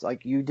anybody else.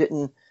 Like you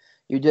didn't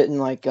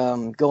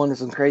go into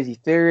some crazy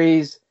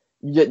theories.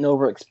 You didn't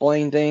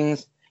over-explain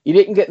things. You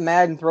didn't get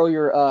mad and throw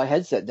your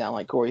headset down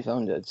like Corey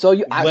Thone did. So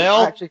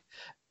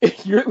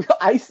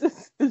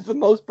Isis is the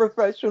most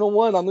professional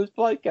one on this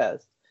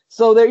podcast.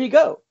 So there you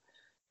go.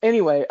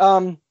 Anyway,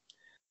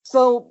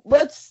 so what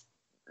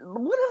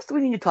else do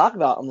we need to talk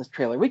about on this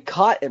trailer? We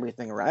caught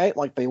everything, right?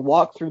 Like they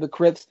walked through the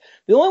crypts.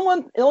 The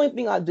only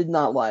thing I did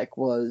not like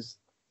was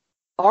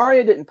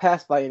Arya didn't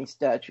pass by any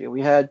statue.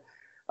 We had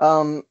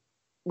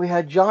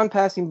Jon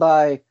passing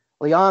by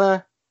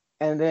Lyanna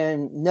and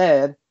then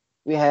Ned.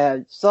 We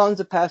had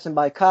Sansa passing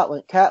by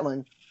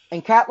Catelyn.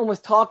 And Catelyn was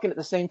talking at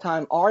the same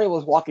time Arya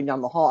was walking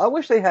down the hall. I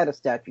wish they had a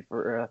statue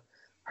for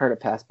her to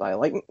pass by.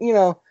 Like,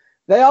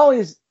 they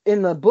always,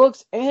 in the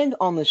books and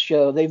on the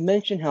show, they've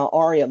mentioned how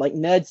Arya, like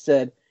Ned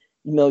said,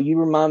 you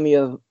remind me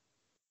of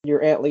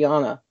your Aunt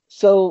Lyanna.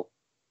 So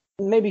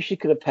maybe she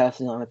could have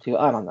passed Lyanna too.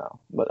 I don't know.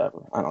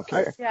 Whatever. I don't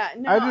care.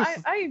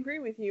 I agree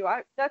with you.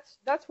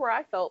 That's where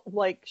I felt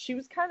like she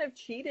was kind of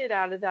cheated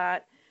out of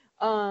that,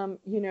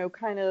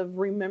 kind of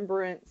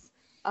remembrance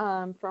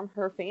from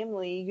her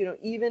family,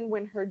 even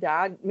when her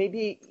dad,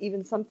 maybe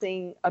even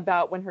something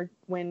about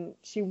when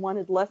she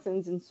wanted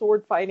lessons in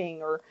sword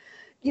fighting, or,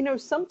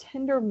 some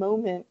tender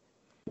moment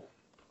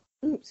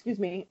excuse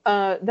me,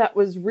 that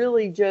was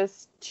really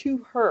just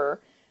to her.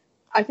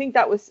 I think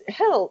that was,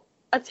 hell,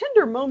 a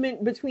tender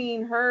moment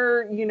between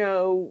her,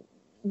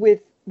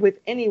 with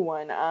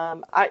anyone.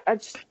 I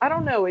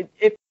don't know.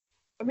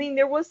 I mean,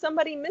 there was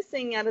somebody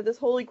missing out of this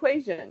whole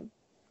equation.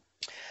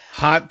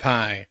 Hot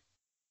Pie.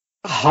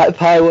 Hot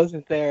Pie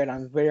wasn't there, and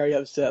I'm very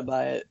upset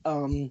by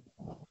it.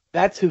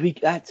 That's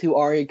who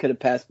Arya could have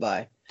passed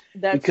by.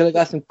 We could have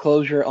got some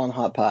closure on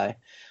Hot Pie.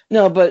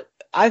 No, but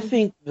I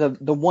think the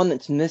one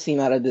that's missing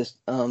out of this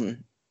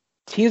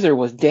teaser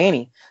was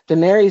Dany.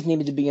 Daenerys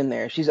needed to be in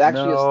there. She's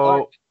actually a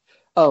Stark.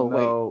 Oh,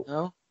 wait.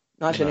 No?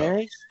 Not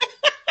Daenerys?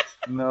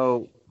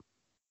 No.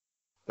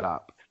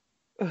 Stop.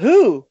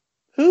 Who?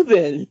 Who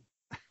then?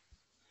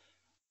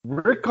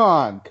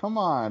 Rickon. Come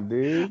on,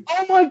 dude.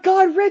 Oh my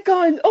god,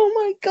 Rickon. Oh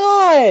my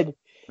god.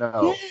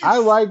 No.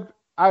 Yes.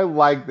 I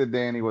liked that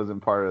Dany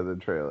wasn't part of the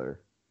trailer.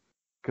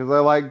 Because I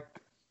liked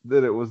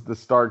that it was the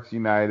Starks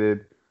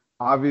united.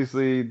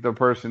 Obviously,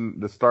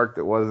 the Stark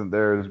that wasn't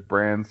there is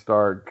Bran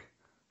Stark.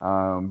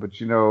 But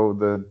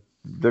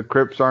the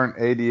crypts aren't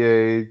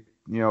ADA,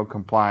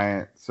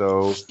 compliant,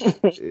 so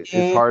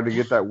it's hard to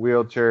get that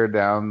wheelchair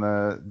down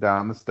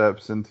the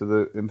steps into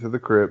the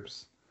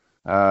crypts.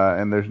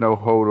 And there's no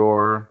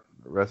Hodor,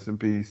 rest in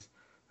peace,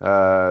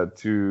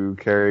 to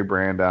carry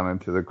Bran down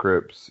into the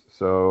crypts.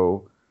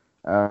 So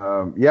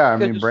I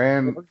mean,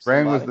 Bran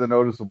was the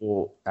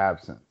noticeable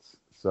absence.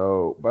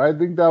 So, but I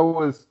think that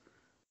was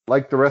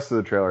like the rest of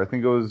the trailer. I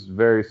think it was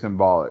very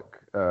symbolic.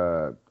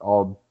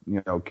 All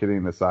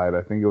kidding aside,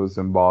 I think it was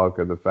symbolic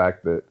of the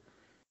fact that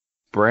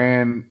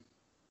Bran,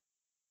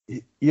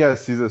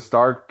 yes, he's a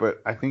Stark,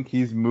 but I think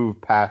he's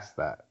moved past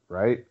that,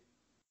 right?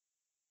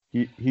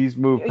 He's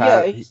moved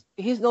past. Yeah,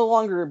 he's no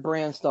longer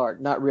Bran Stark.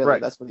 Not really.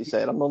 Right. That's what he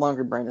said. I'm no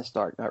longer Bran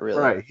Stark. Not really.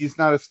 Right. He's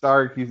not a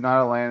Stark. He's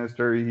not a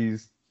Lannister.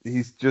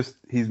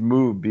 He's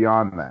moved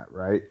beyond that,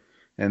 right?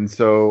 And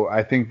so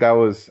I think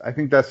that's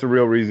the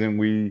real reason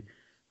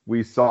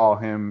we saw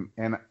him,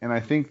 and I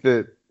think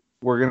that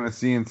we're going to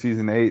see in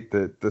season 8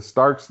 that the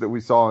Starks that we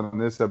saw in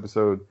this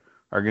episode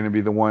are going to be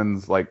the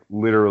ones like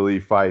literally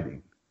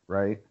fighting,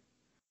 right?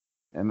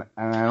 And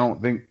I don't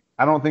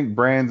think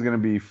Bran's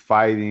going to be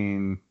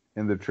fighting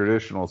in the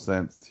traditional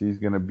sense. He's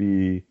going to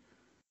be,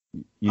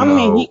 I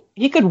mean,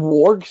 he could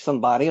warg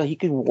somebody. He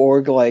could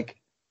warg like,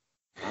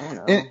 I don't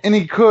know. And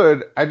he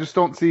could. I just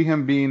don't see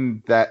him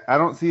being that. I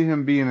don't see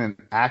him being an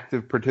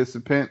active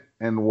participant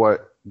in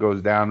what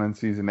goes down in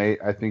season 8.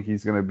 I think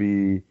he's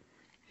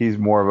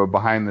more of a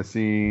behind the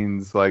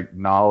scenes, like,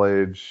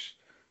 knowledge,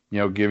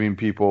 giving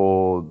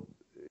people,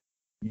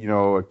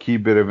 a key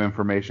bit of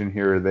information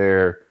here or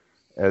there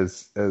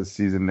as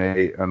season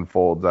 8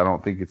 unfolds. I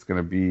don't think it's going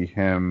to be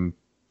him.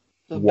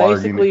 So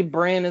basically,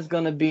 Bran is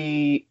going to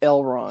be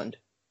Elrond,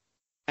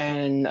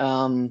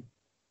 and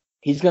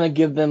he's going to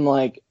give them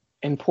like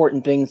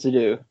important things to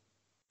do.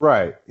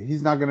 Right.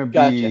 He's not going to be.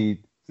 Gotcha. He's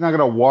not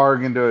going to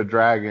warg into a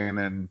dragon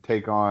and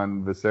take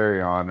on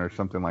Viserion or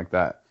something like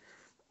that.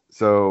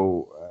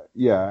 So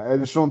I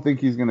just don't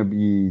think he's going to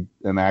be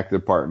an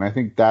active part, and I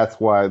think that's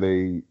why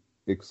they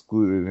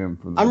excluded him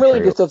from the I'm really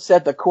just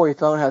upset that Corey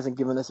Thone hasn't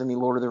given us any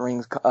Lord of the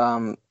Rings.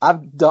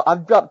 I've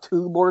dropped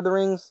 2 Lord of the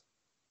Rings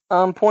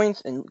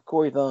points, and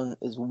Corey Thone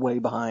is way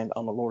behind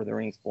on the Lord of the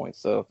Rings points.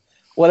 So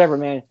whatever,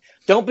 man.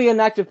 Don't be an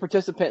active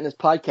participant in this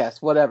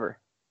podcast. Whatever.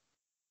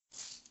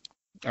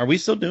 Are we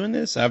still doing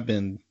this? I've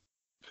been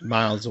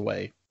miles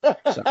away.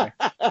 Sorry.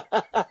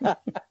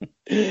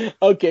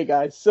 Okay,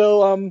 guys.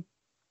 So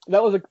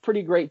that was a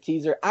pretty great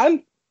teaser.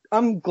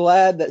 I'm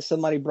glad that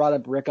somebody brought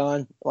up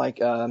Rickon, like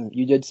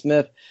you did,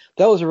 Smith.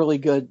 That was really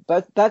good.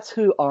 That's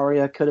who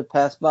Arya could have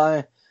passed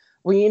by.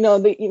 Well,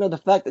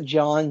 the fact that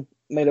Jon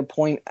made a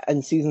point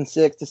in season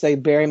 6 to say,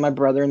 "Bury my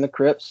brother in the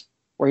crypts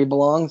where he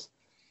belongs."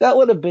 That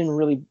would have been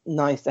really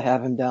nice to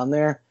have him down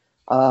there.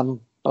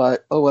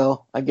 But oh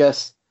well, I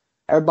guess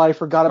everybody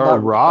forgot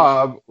about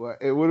Robb.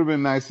 It would have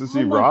been nice to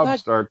see Robb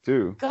Stark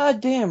too.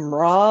 Goddamn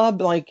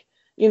Robb,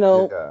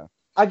 Yeah.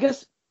 I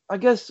guess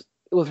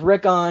with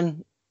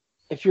Rickon,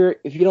 if you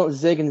don't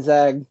zig and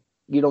zag,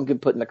 you don't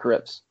get put in the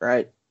crypts,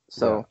 right?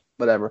 So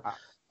whatever.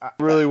 It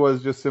really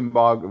was just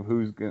symbolic of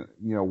who's gonna,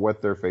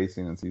 what they're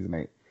facing in season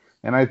 8,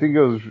 and I think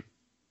it was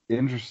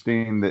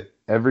interesting that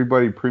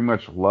everybody pretty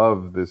much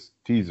loved this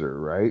teaser,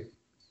 right?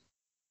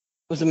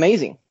 It was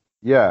amazing.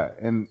 Yeah,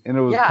 and it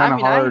was kind of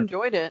hard. I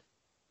enjoyed it.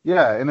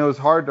 Yeah, and it was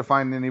hard to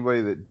find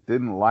anybody that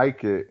didn't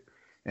like it,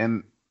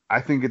 and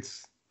I think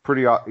it's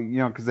pretty,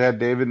 because they had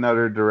David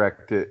Nutter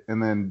direct it,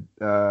 and then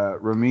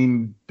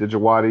Ramin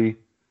Djawadi,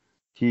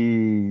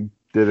 he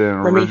did an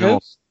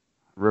original.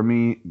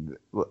 Ramin,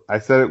 I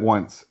said it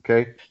once,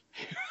 okay?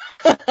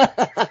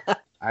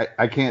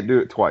 I can't do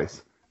it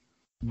twice,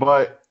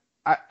 but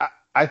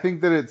I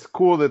think that it's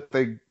cool that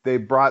they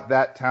brought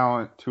that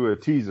talent to a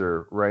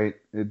teaser, right?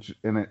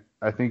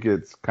 I think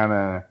it's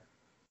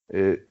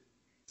it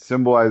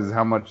symbolizes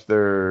how much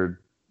they're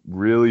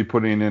really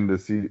putting into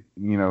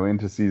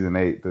season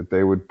 8, that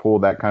they would pull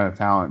that kind of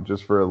talent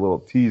just for a little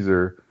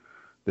teaser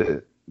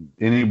that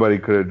anybody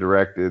could have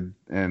directed,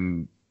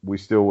 and we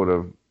still would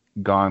have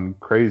gone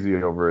crazy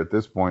over at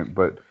this point.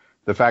 But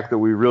the fact that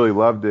we really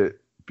loved it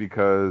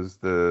because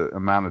the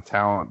amount of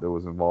talent that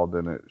was involved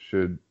in it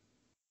should,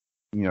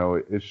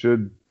 it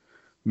should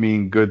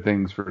mean good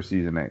things for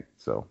season 8.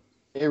 So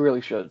it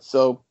really should.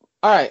 So,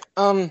 all right.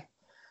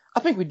 I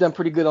think we've done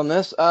pretty good on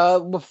this.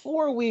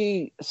 Before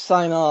we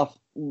sign off,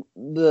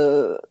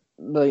 what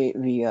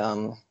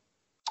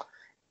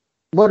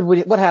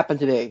happened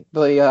today?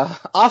 The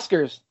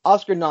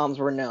Oscar noms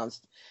were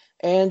announced,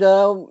 and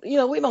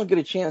we don't get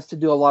a chance to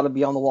do a lot of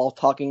Beyond the Wall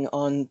talking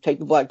on Take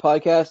the Black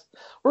podcast.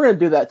 We're gonna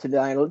do that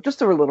today, just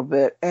for a little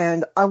bit,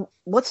 and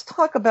let's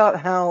talk about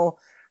how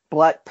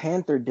Black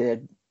Panther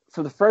did.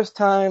 For the first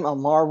time, a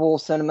Marvel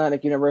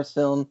Cinematic Universe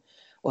film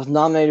was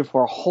nominated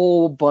for a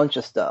whole bunch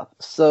of stuff.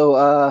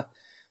 So,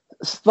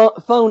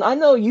 Phone, I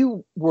know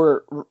you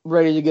were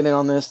ready to get in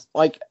on this.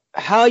 Like,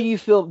 how you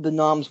feel the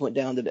noms went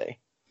down today?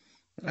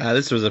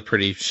 This was a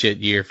pretty shit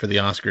year for the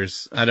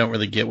Oscars. I don't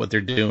really get what they're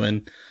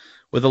doing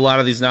with a lot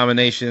of these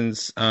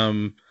nominations. If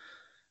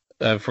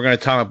we're going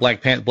to talk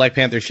about Black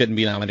Panther shouldn't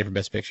be nominated for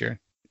Best Picture.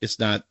 It's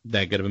not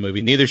that good of a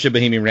movie. Neither should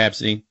Bohemian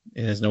Rhapsody.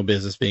 It has no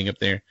business being up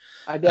there.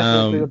 I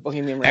definitely agree with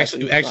Bohemian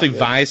Rhapsody. Actually,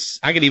 Vice.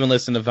 I could even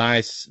listen to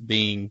Vice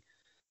being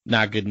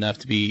not good enough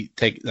to be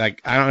I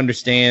don't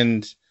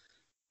understand.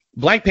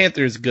 Black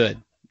Panther is good.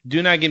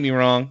 Do not get me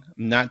wrong.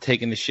 I'm not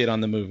taking the shit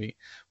on the movie.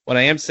 What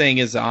I am saying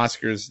is the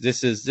Oscars.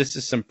 This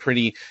is some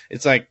pretty.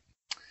 It's like,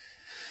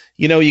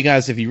 you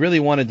guys, if you really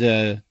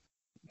wanted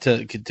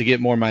to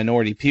get more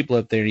minority people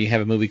up there, you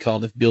have a movie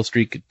called If Beale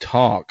Street Could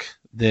Talk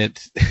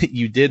that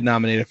you did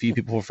nominate a few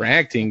people for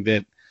acting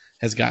that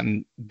has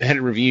gotten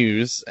better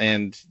reviews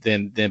than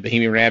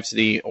Bohemian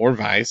Rhapsody or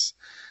Vice.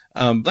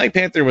 Black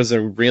Panther was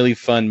a really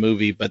fun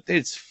movie, but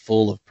it's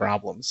full of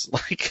problems.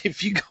 Like,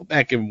 if you go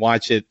back and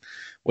watch it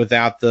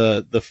without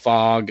the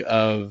fog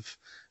of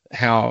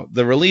how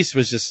the release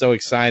was just so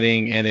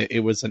exciting, and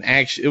it was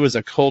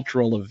a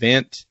cultural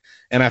event,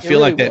 and I feel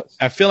like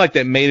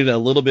that made it a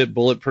little bit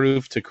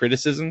bulletproof to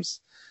criticisms.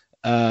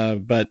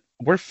 But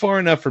we're far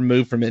enough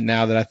removed from it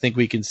now that I think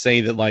we can say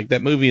that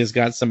that movie has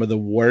got some of the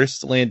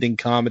worst landing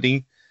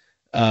comedy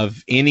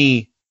of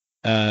any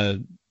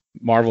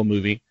Marvel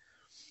movie.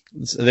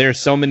 So there are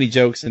so many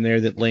jokes in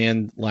there that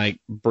land like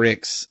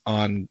bricks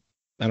on,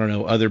 I don't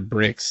know, other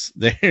bricks.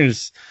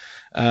 It's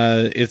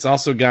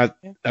also got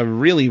a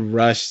really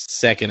rushed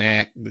second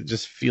act that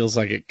just feels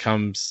like it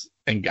comes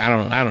and I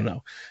don't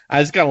know.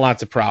 It's got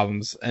lots of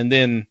problems. And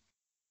then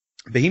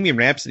Bohemian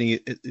Rhapsody,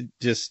 it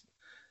just,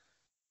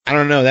 I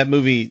don't know. That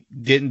movie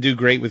didn't do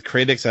great with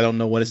critics. I don't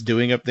know what it's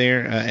doing up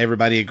there.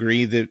 Everybody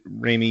agreed that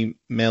Rami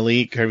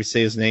Malek, however you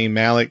say his name,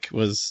 Malik,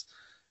 was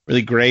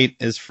really great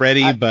as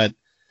Freddy, but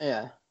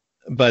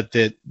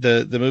that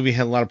the movie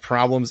had a lot of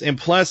problems. And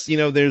plus,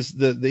 there's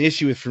the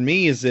issue with, for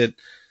me, is that,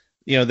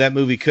 that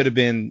movie could have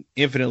been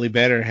infinitely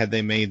better had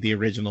they made the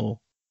original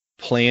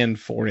plan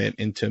for it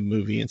into a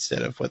movie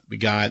instead of what we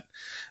got.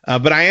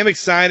 But I am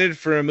excited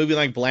for a movie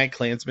like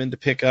BlacKkKlansman to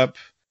pick up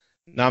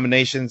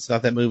nominations.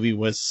 Thought that movie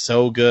was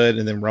so good.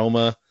 And then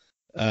Roma,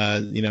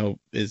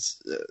 it's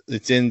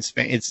in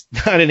Spanish. It's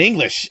not in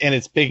English, and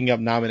it's picking up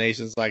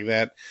nominations like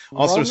that.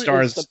 Also,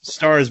 Star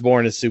is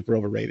Born is super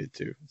overrated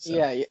too. So.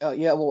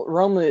 Yeah. Well,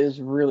 Roma is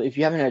really. If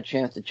you haven't had a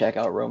chance to check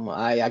out Roma,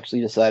 I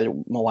actually decided,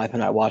 my wife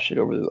and I watched it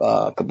over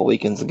a couple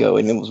weekends ago,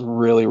 and it was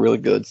really, really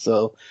good.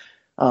 So,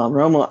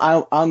 Roma,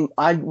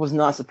 I was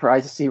not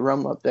surprised to see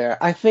Roma up there.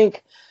 I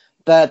think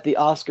that the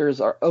Oscars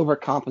are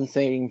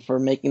overcompensating for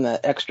making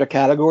that extra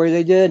category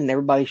they did, and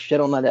everybody shit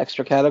on that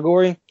extra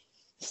category.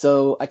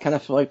 So I kind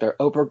of feel like they're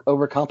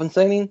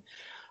overcompensating.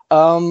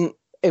 And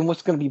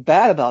what's going to be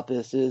bad about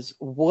this is,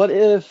 what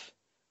are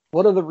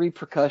the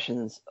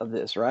repercussions of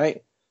this,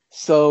 right?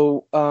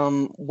 So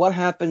what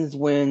happens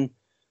when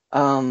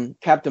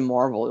Captain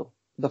Marvel,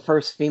 the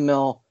first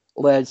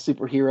female-led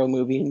superhero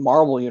movie in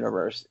Marvel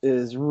Universe,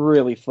 is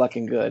really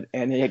fucking good,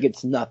 and it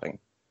gets nothing?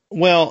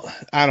 Well,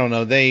 I don't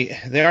know. They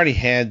already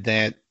had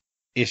that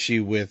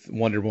issue with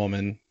Wonder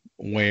Woman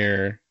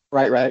where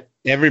right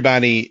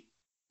everybody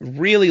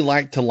really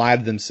liked to lie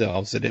to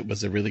themselves that it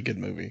was a really good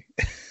movie.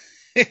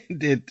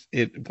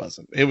 It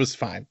wasn't. It was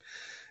fine.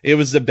 It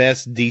was the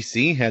best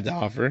DC had to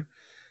offer.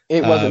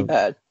 It wasn't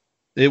bad.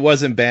 It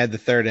wasn't bad. The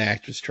third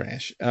act was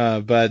trash.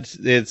 But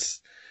I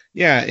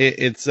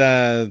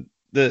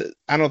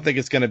don't think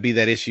it's going to be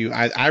that issue.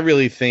 I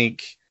really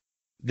think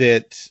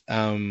that,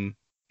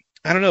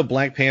 I don't know,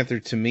 Black Panther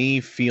to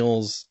me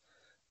feels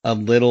a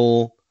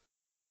little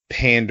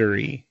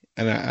pandery,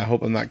 and I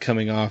hope I'm not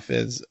coming off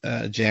as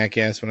a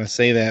jackass when I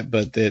say that,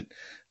 but that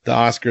the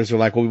Oscars are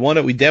like,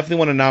 well, we definitely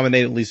want to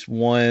nominate at least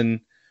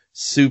one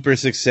super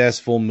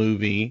successful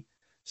movie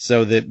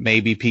so that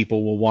maybe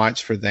people will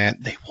watch for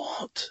that. They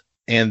won't.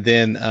 And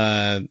then,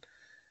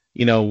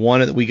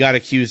 we got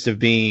accused of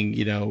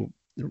being,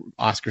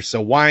 Oscar so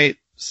white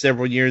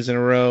several years in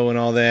a row and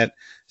all that.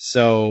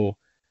 So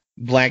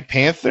Black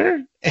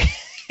Panther,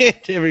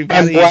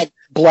 everybody, and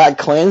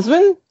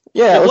BlacKkKlansman.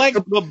 Yeah,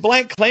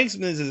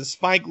 BlacKkKlansman is a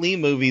Spike Lee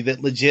movie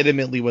that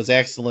legitimately was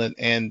excellent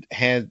and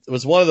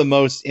was one of the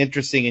most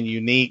interesting and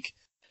unique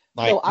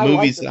like No, I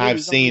movies like the that I've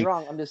movies, don't get me seen.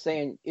 wrong. I'm just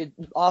saying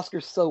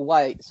Oscar's so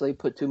white, so they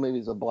put 2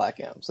 movies of black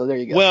in 'em. So there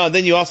you go. Well,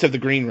 then you also have the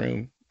Green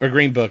Room or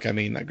Green Book. I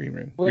mean, not Green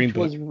Room, Green Which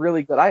Book. was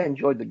really good. I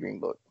enjoyed the Green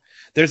Book.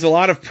 There's a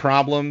lot of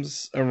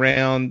problems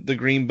around the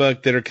Green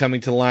Book that are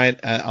coming to light.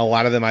 A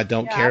lot of them I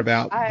don't care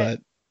about,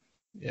 but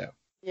yeah.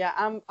 Yeah,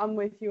 I'm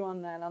with you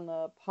on that, on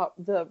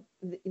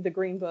the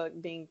Green Book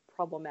being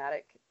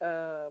problematic.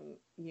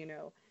 You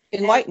know,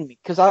 Enlighten me,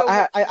 because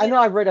I know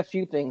I've read a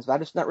few things, but I'm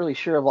just not really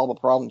sure of all the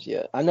problems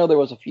yet. I know there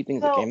was a few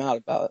things that came out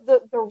about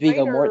the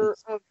Viggo writer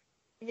Mortensen.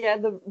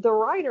 the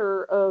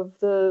writer of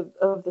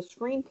the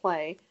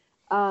screenplay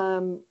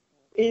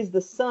is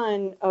the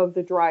son of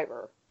the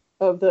driver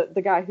of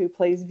the guy who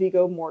plays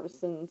Viggo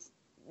Mortensen's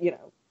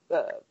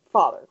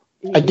father.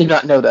 I did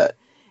not know that.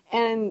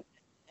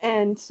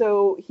 And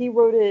so he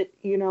wrote it,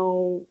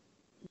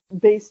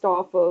 based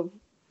off of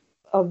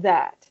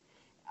that.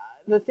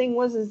 The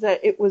thing is that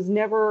it was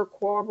never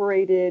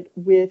corroborated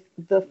with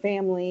the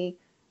family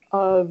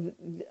of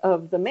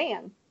the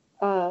man.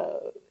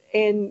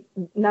 And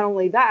not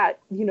only that,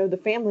 the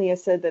family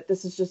has said that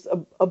this is just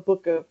a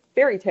book of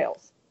fairy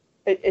tales.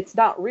 It's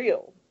not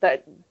real.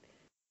 That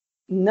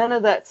none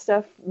of that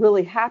stuff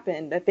really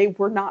happened. That they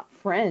were not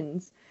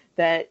friends.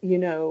 That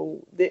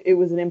it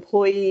was an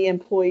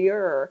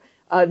employee-employer.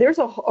 There's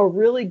a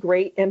really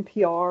great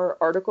NPR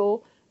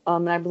article,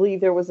 and I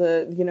believe there was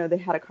they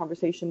had a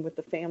conversation with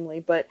the family,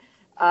 but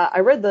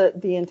I read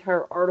the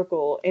entire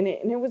article, and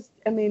it was,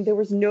 there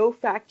was no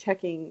fact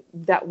checking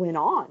that went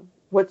on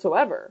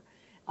whatsoever,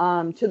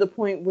 to the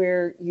point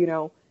where,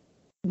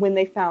 when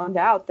they found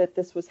out that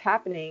this was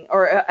happening,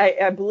 or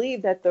I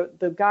believe that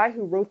the guy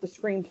who wrote the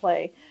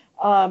screenplay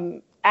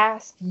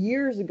asked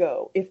years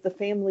ago if the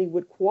family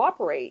would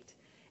cooperate,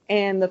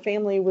 and the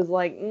family was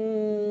like,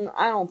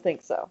 I don't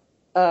think so.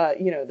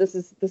 This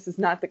is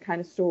not the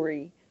kind of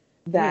story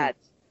that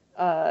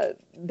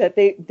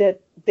that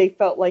they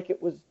felt like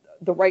it was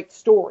the right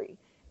story,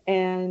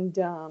 and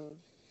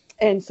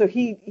so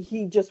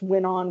he just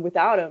went on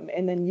without him,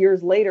 and then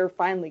years later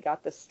finally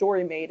got the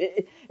story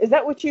made. Is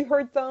that what you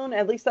heard, Thone?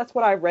 At least that's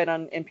what I read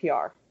on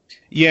NPR.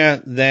 Yeah,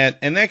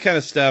 that kind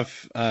of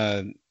stuff.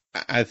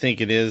 I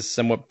think it is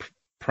somewhat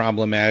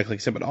problematic, like I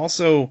said, but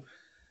also,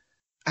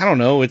 I don't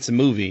know, it's a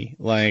movie.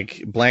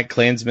 Like, Black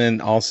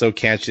Klansman also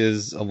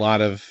catches a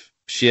lot of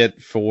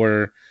shit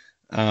for,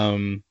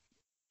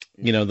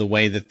 the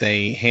way that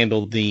they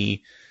handled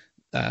the,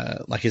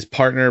 like his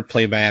partner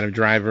played by Adam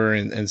Driver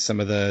and some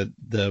of the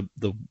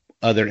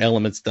other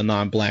elements, the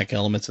non-black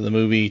elements of the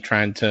movie,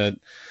 trying to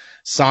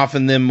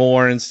soften them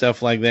more and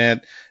stuff like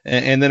that.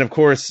 And then, of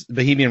course,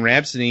 Bohemian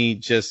Rhapsody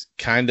just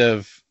kind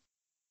of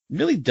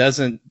really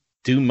doesn't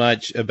do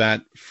much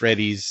about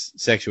Freddie's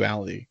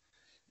sexuality.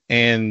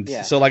 And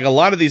so, like, a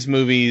lot of these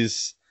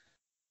movies,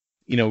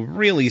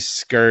 really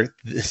skirt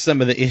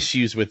some of the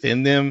issues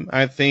within them,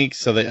 I think.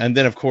 And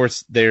then, of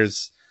course,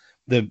 there's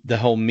the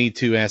whole Me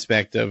Too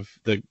aspect of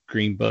the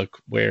Green Book,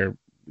 where,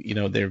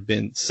 there have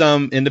been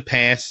some in the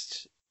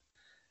past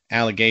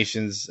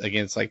allegations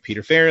against, like,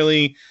 Peter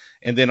Farrelly.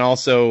 And then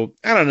also,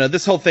 I don't know,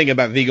 this whole thing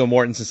about Viggo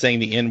Mortensen saying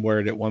the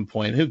N-word at one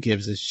point. Who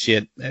gives a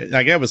shit?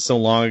 Like, that was so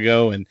long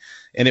ago, and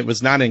it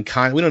was not in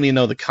we don't even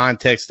know the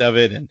context of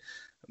it. And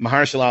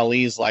Mahershala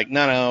Ali's like,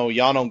 no,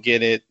 y'all don't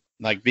get it.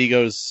 Like,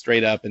 Viggo's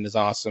straight up and is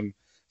awesome.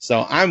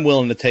 So I'm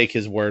willing to take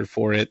his word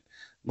for it.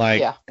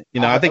 Like,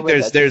 I think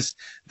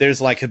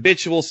there's like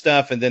habitual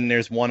stuff, and then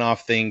there's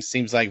one-off things.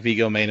 Seems like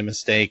Viggo made a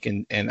mistake,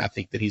 and I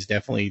think that he's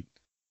definitely,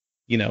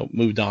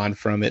 moved on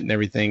from it and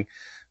everything.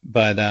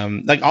 But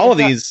like all of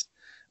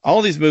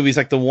these movies,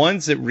 like the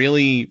ones that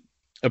really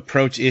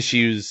approach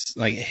issues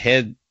like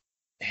head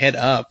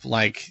up,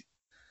 like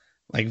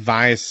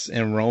Vice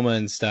and Roma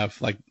and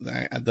stuff, like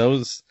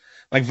those,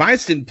 like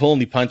Vice didn't pull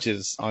any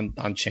punches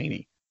on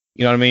Chaney.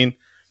 You know what I mean?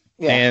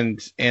 Yeah.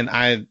 And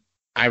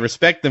I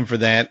respect them for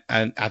that.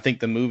 I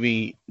think the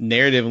movie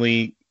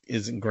narratively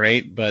isn't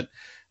great, but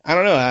I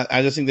don't know.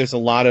 I just think there's a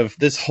lot of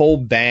this whole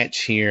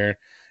batch here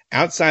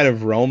outside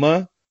of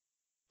Roma.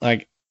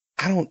 Like,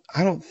 I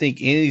don't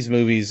think any of these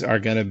movies are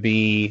going to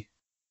be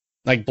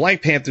like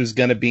Black Panther's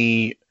going to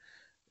be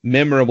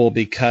memorable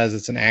because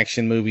it's an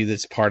action movie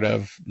that's part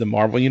of the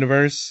Marvel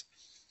universe.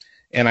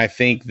 And I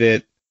think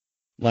that,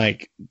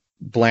 like,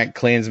 Black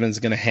Klansman's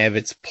going to have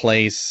its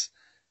place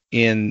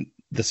in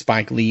the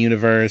Spike Lee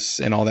universe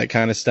and all that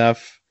kind of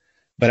stuff.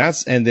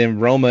 And then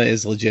Roma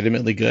is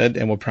legitimately good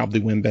and will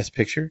probably win Best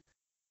Picture.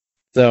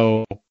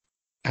 So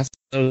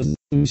those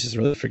movies just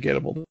really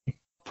forgettable.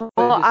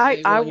 Well,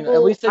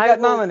 at least they got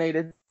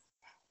nominated.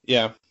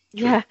 Yeah.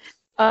 Yeah.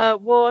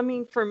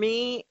 Well, for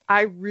me,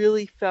 I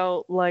really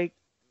felt like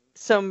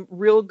some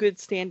real good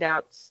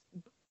standouts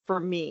for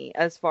me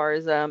as far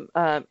as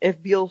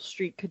If Beale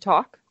Street Could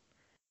Talk.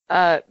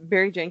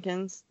 Barry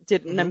Jenkins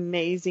did an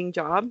amazing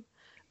job.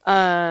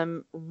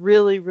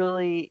 Really,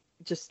 really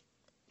just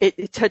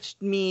it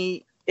touched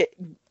me,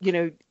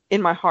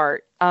 in my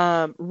heart.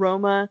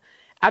 Roma,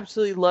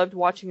 absolutely loved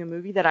watching a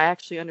movie that I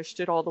actually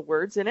understood all the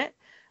words in it.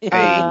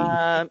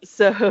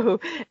 So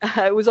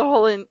it was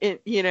all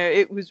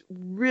it was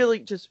really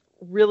just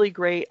really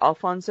great.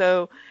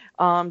 Alfonso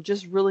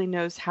just really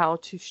knows how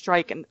to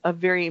strike a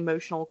very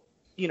emotional,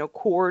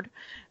 chord.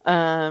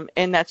 And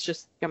that's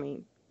just, I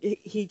mean,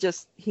 he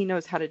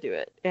knows how to do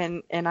it.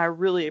 And I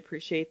really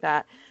appreciate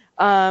that.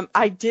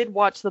 I did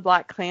watch The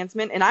Black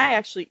Klansman, and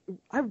I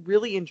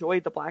really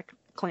enjoyed The Black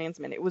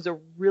Klansman. It was a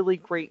really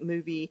great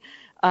movie.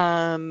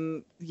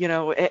 It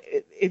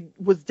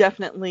was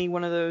definitely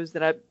one of those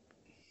that I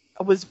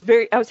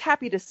was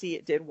happy to see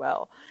it did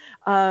well.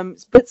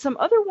 But some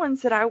other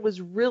ones that I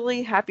was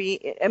really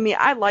happy. I mean,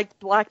 I liked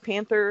Black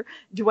Panther.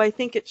 Do I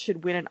think it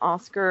should win an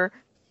Oscar?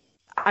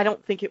 I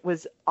don't think it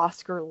was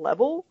Oscar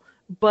level,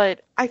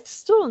 but I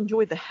still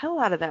enjoyed the hell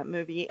out of that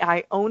movie.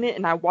 I own it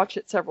and I watch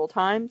it several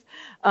times.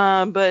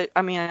 But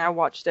I mean, I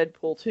watched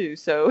Deadpool too,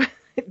 so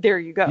there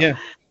you go. Yeah.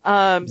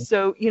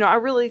 So, I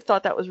really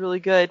thought that was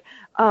really good.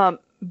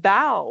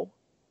 Bao,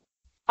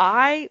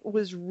 I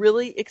was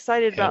really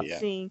excited about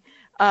seeing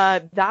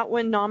that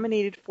one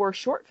nominated for a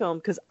short film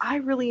because I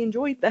really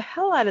enjoyed the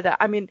hell out of that.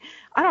 I mean,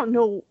 I don't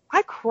know.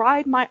 I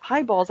cried my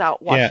eyeballs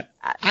out watching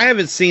that. I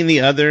haven't seen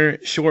the other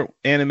short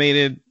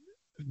animated,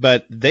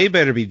 but they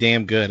better be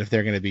damn good if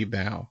they're going to be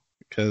Bao,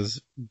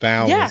 because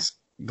Bao was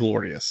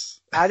glorious.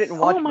 I didn't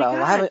watch Bao.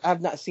 God.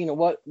 I've not seen it.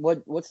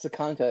 What's the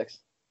context?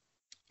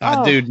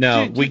 Dude,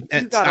 no.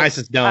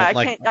 ISIS don't. I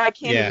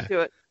can't even do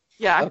it.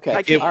 Yeah, okay.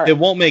 I can't. It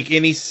won't make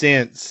any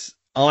sense.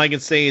 All I can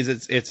say is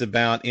it's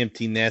about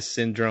empty nest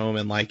syndrome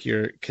and like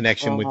your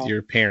connection with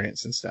your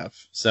parents and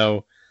stuff.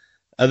 So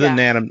other than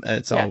that,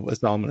 that's all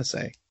I'm going to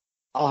say.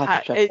 I'll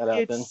have to check that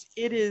out then.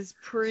 It is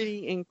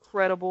pretty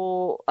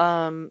incredible,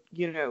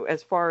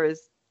 as far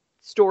as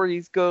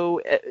stories go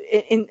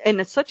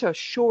in such a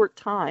short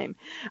time,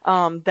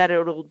 that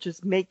it'll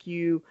just make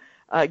you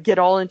get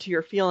all into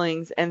your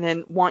feelings and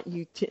then want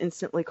you to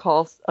instantly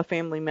call a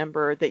family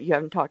member that you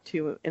haven't talked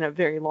to in a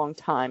very long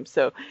time.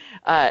 So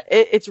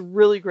it's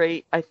really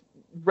great. I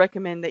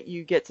recommend that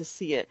you get to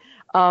see it.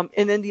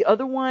 And then the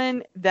other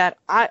one that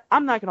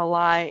I'm not going to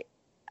lie,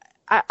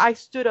 I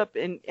stood up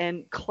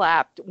and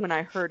clapped when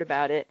I heard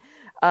about it,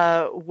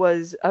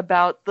 was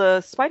about the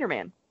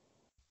Spider-Man.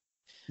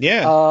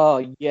 Yeah.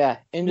 Oh, yeah.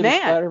 Into the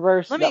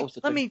Spider-Verse.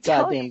 Let me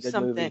tell you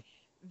something. Movie.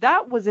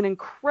 That was an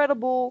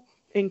incredible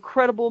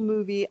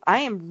movie. I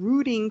am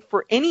rooting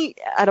for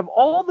out of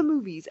all the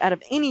movies, out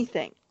of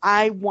anything,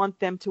 I want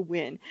them to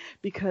win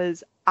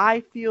because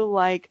I feel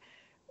like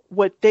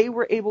what they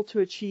were able to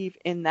achieve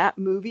in that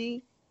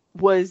movie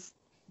was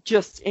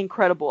just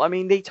incredible. I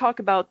mean, they talk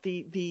about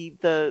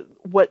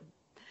what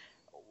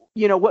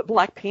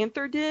Black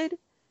Panther did.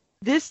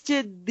 This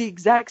did the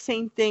exact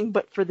same thing,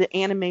 but for the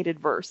animated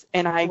verse,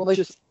 and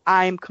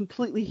I'm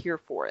completely here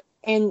for it.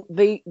 And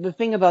the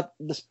thing about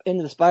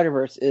Into the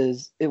Spider-Verse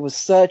is it was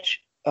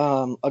such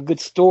a good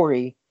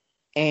story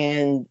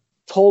and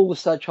told with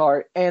such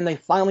heart, and they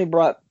finally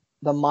brought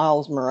the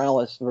Miles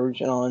Morales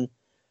version on.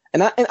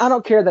 And I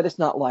don't care that it's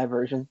not live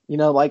version.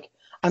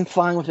 I'm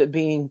fine with it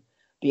being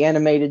the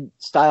animated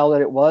style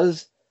that it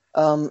was.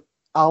 I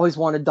always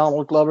wanted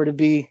Donald Glover to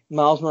be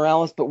Miles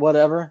Morales, but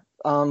whatever.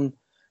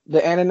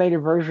 The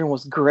animated version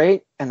was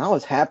great, and I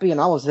was happy,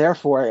 and I was there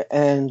for it.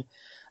 And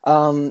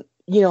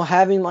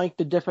having like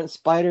the different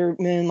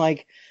Spider-Man,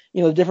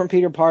 the different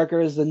Peter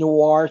Parkers, the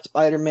noir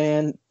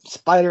Spider-Man,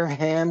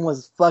 Spider-Ham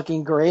was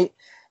fucking great.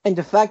 And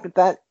the fact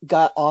that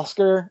got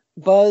Oscar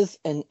buzz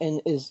and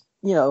is,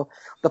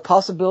 the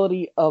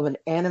possibility of an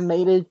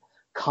animated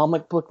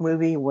comic book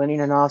movie winning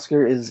an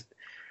Oscar is,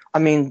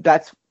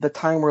 that's the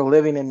time we're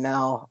living in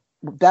now.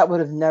 That would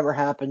have never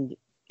happened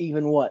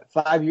even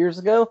 5 years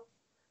ago?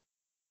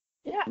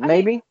 Yeah.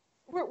 Maybe?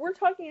 We're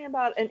talking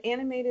about an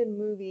animated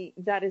movie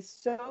that is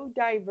so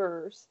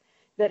diverse,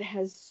 that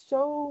has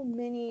so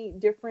many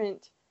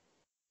different,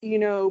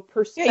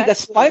 perspectives. Yeah, you got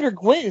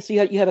Spider-Gwen, so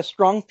you had a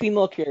strong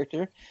female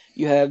character.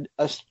 You had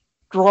a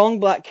strong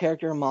black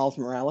character in Miles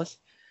Morales.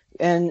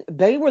 And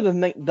those were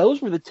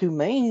the two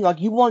main,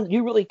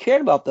 you really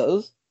cared about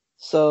those.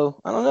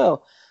 So, I don't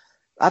know.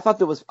 I thought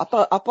it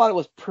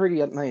was pretty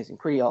amazing,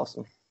 pretty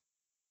awesome.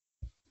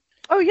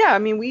 Oh yeah,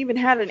 we even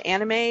had an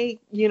anime,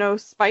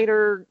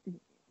 spider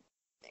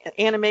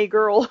anime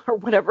girl or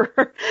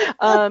whatever.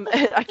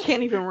 I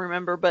can't even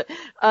remember, but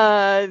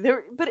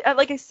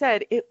like I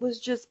said, it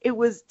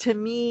was to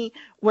me,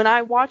 when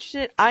I watched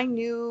it, I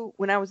knew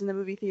when I was in the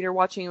movie theater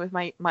watching it with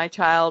my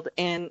child,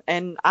 and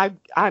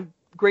I'm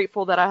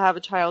grateful that I have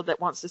a child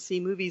that wants to see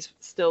movies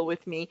still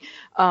with me,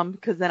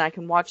 because then I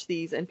can watch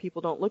these and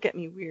people don't look at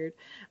me weird.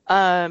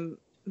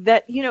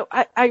 That,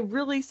 I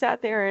really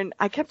sat there and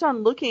I kept on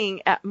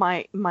looking at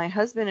my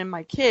husband and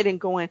my kid and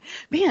going,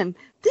 man,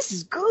 this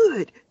is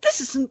good. This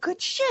is some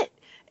good shit.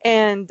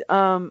 And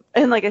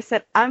like I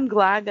said, I'm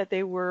glad that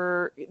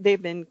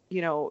they've been,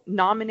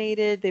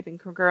 nominated, they've been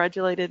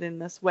congratulated in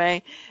this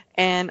way.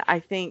 And I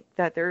think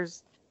that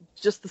there's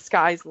just the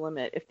sky's the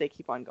limit if they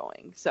keep on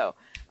going. So,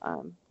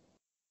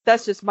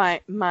 That's just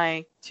my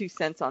 2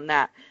 cents on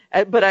that.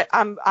 But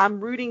I'm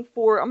rooting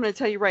for. I'm going to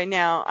tell you right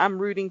now. I'm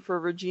rooting for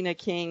Regina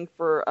King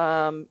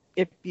for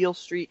if Beale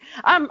Street.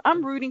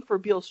 I'm rooting for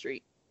Beale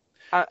Street.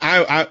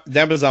 I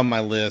that was on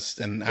my list,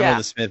 and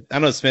I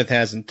know Smith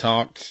hasn't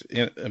talked,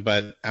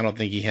 but I don't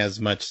think he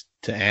has much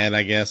to add.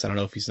 I guess I don't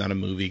know if he's not a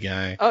movie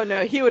guy. Oh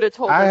no, he would have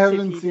told us I if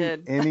haven't he seen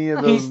did. any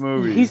of those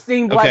movies. He's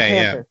seen Black Okay,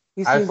 yeah. Panther.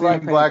 He's I've seen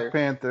seen Black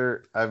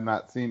Panther. I've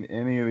not seen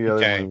any of the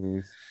other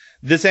movies.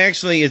 This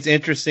actually is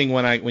interesting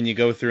when you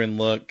go through and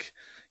look,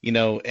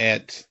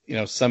 at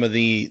some of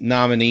the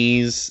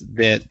nominees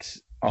that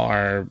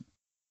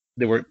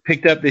were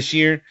picked up this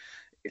year.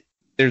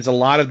 There's a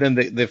lot of them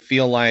that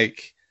feel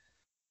like,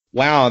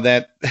 wow,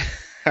 that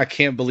I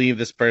can't believe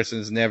this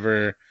person's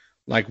never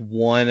like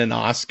won an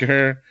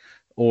Oscar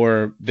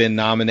or been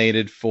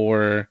nominated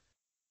for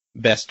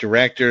Best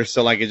Director.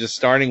 So like, it's just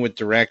starting with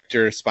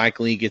director. Spike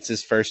Lee gets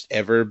his first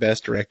ever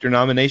Best Director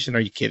nomination.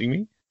 Are you kidding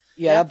me?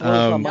 Yeah, that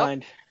blows my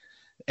mind.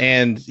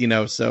 And,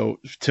 so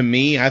to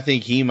me, I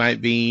think he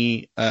might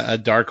be a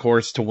dark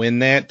horse to win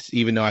that,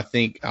 even though I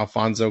think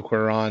Alfonso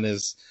Cuarón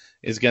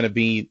is going to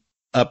be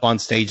up on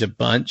stage a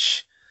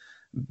bunch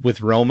with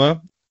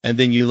Roma. And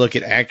then you look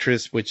at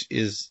actress, which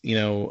is,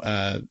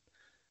 I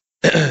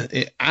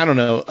don't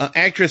know.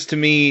 Actress to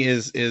me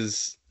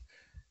is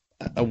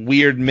a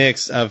weird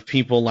mix of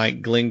people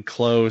like Glenn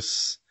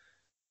Close,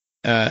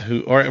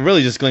 or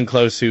really just Glenn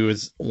Close, who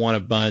has won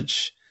a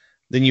bunch.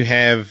 Then you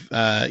have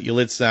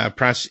Yalitza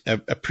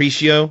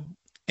Aparicio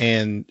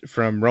and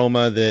from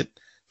Roma that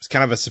was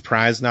kind of a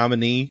surprise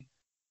nominee.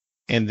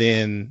 And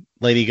then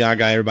Lady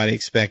Gaga, everybody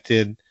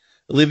expected.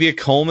 Olivia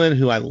Colman,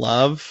 who I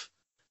love,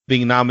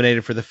 being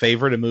nominated for The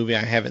Favorite, a movie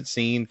I haven't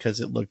seen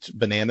because it looked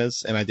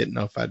bananas and I didn't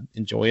know if I'd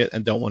enjoy it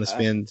and don't want to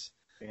spend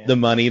the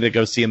money to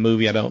go see a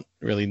movie I don't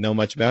really know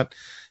much about.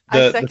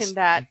 I second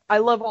that. I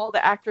love all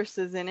the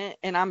actresses in it,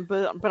 and I'm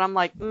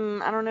like,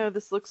 I don't know.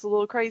 This looks a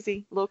little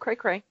crazy, a little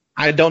cray-cray.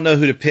 I don't know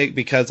who to pick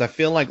because I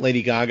feel like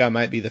Lady Gaga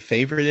might be the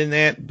favorite in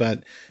that,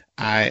 but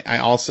I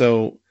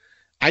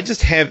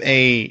just have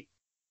a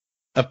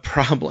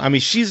problem. I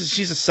mean,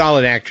 she's a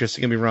solid actress.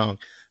 Don't get me wrong,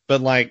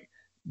 but like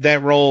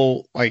that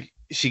role, like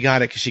she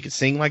got it because she could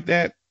sing like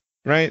that,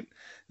 right?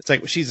 It's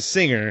like, well, she's a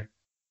singer.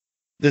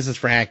 This is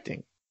for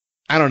acting.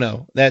 I don't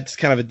know. That's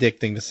kind of a dick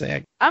thing to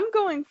say. I'm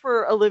going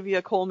for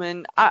Olivia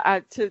Colman.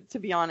 To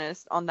be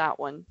honest on that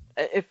one,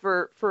 if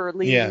for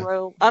leading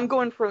role, I'm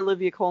going for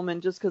Olivia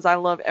Colman just because I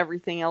love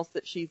everything else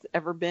that she's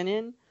ever been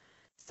in.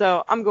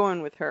 So I'm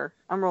going with her.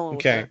 I'm rolling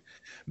with her. Okay.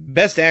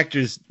 Best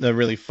Actor's a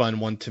really fun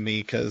one to me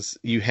because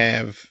you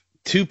have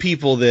two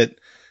people that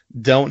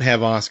don't have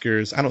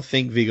Oscars. I don't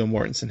think Viggo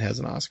Mortensen has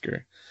an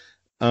Oscar.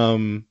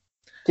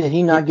 Did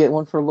he not get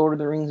one for Lord of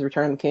the Rings: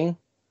 Return of the King?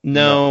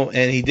 No,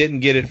 and he didn't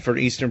get it for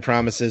Eastern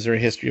Promises or A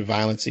History of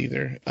Violence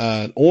either.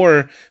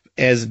 Or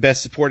as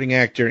Best Supporting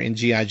Actor in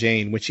G.I.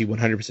 Jane, which he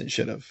 100%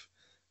 should have,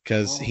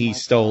 because he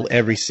stole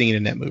every scene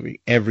in that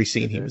movie, every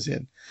scene he was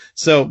in.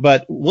 So,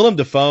 but Willem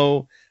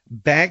Dafoe,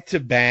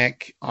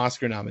 back-to-back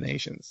Oscar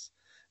nominations.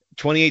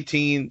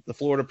 2018, The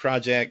Florida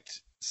Project,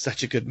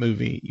 such a good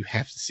movie. You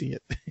have to see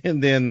it.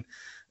 And then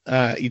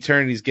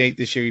Eternity's Gate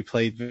this year, he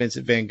played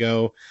Vincent Van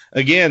Gogh.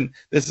 Again,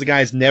 this is a guy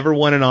who's never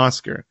won an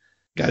Oscar.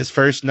 Got his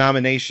first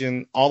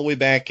nomination all the way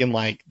back in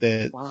like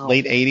the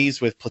late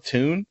 80s with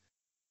Platoon.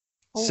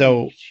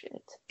 Holy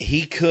shit.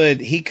 He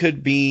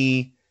could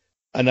be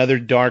another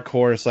dark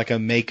horse, like a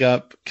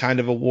makeup kind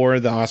of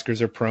award. The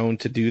Oscars are prone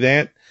to do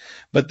that.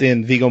 But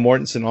then Viggo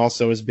Mortensen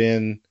also has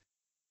been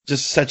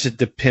just such a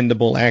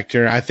dependable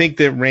actor. I think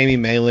that Rami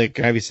Malek,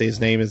 however you say his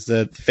name, is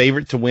the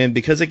favorite to win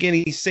because, again,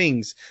 he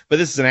sings. But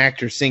this is an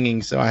actor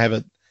singing, so I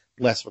have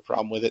less of a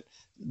problem with it.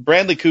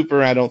 Bradley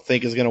Cooper, I don't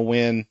think, is going to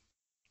win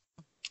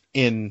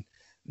in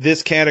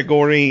this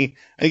category.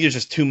 I think there's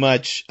just too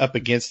much up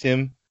against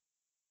him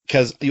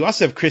because you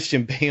also have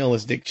Christian Bale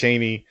as Dick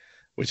Cheney,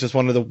 which is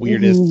one of the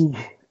weirdest.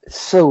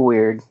 So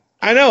weird.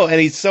 I know, and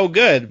he's so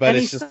good, but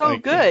it's he's just so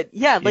like, good.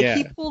 Yeah,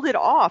 he pulled it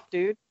off,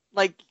 dude.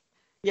 Like,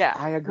 yeah.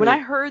 I agree. When I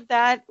heard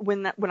that,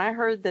 when I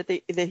heard that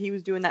he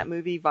was doing that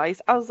movie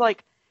Vice, I was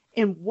like,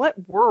 in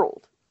what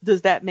world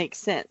does that make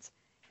sense?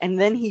 And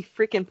then he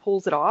freaking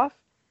pulls it off,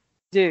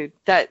 dude.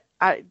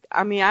 I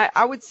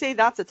would say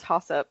that's a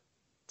toss up.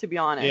 To be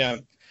honest. Yeah.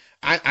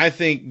 I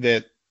think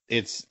that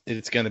it's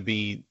going to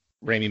be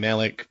Rami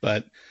Malek,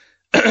 but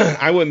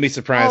I wouldn't be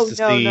surprised to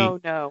see. No.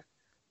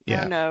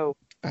 Yeah. No.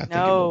 I think it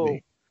will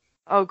be.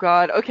 Oh,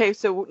 God. Okay,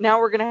 so now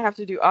we're going to have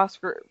to do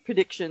Oscar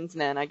predictions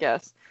then, I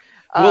guess.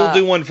 We'll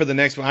do one for the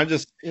next one. I'm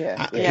just,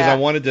 because I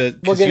wanted to,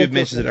 because you had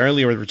mentioned it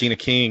earlier with Regina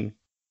King.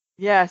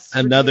 Yes.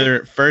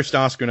 Another first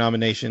Oscar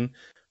nomination.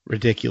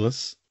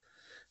 Ridiculous.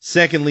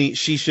 Secondly,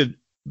 she should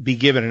be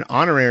given an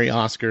honorary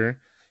Oscar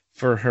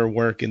for her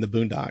work in the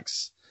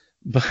Boondocks.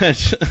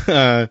 But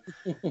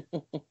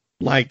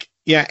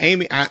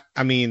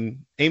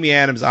Amy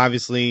Adams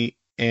obviously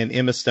and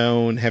Emma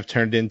Stone have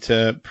turned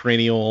into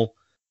perennial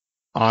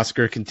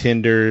Oscar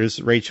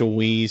contenders. Rachel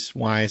Weisz,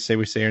 why I say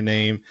we say her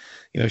name,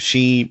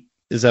 she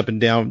is up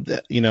and down,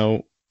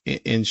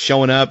 in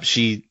showing up.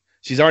 She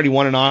She's already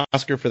won an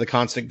Oscar for The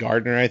Constant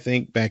Gardener, I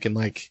think, back in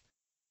like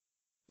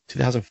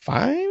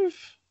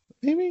 2005,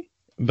 maybe.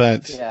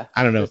 But Yeah,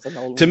 I don't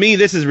know. To me,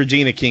 this is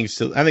Regina King.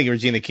 So I think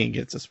Regina King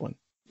gets this one.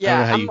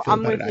 Yeah,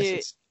 I'm with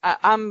you.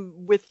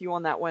 I'm with you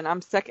on that one.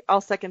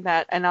 I'll second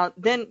that. And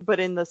but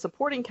in the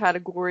supporting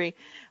category,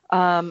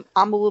 I'm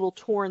a little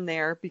torn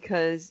there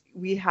because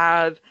we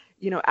have,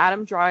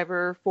 Adam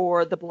Driver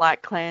for The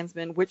Black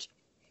Klansman, which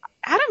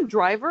Adam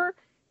Driver,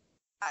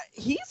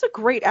 he's a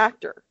great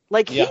actor.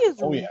 Like, he is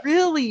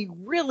really,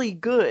 really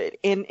good.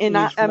 And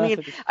I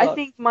mean, I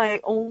think my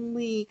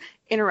only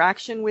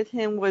interaction with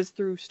him was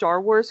through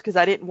Star Wars, because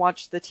I didn't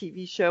watch the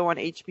TV show on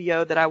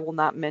HBO that I will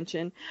not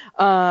mention.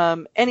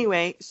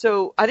 Anyway,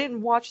 so I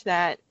didn't watch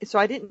that, so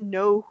I didn't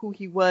know who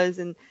he was,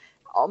 and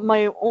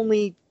my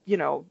only,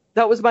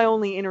 that was my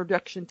only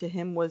introduction to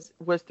him was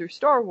through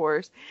Star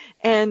Wars.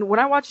 And when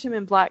I watched him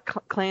in Black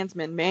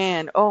Klansman,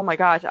 man, oh my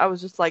gosh, I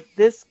was just like,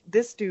 this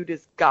dude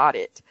has got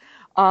it.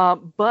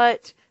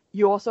 But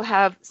you also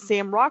have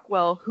Sam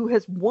Rockwell, who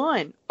has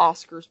won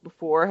Oscars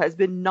before, has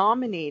been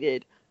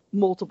nominated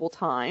multiple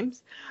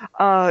times.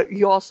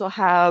 You also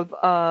have,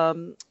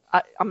 I'm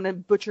going to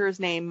butcher his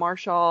name,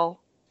 Mahershala.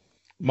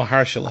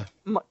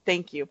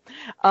 Thank you.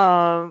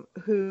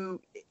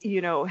 Who,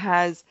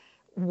 has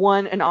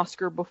won an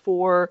Oscar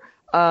before,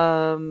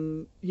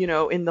 in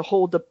the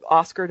whole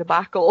Oscar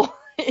debacle.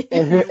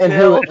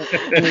 And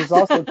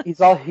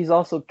he's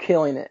also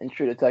killing it in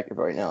True Detective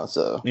right now.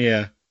 So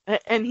yeah.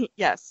 And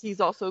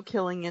he's also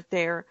killing it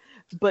there.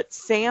 But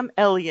Sam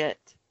Elliott,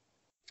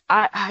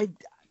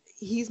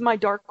 he's my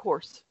dark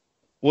horse.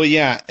 Well,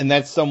 yeah, and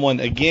that's someone,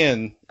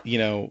 again,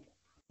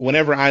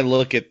 whenever I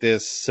look at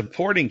this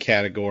supporting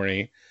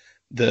category,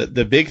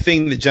 the big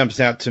thing that jumps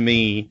out to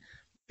me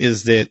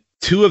is that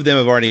two of them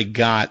have already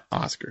got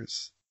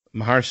Oscars,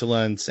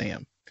 Mahershala and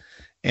Sam.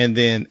 And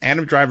then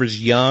Adam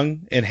Driver's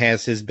young and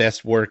has his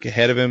best work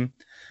ahead of him.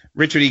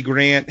 Richard E.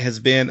 Grant has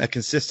been a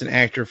consistent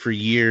actor for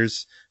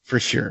years, for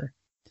sure.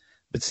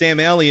 But Sam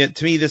Elliott,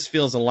 to me, this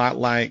feels a lot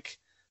like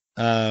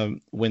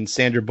when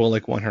Sandra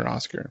Bullock won her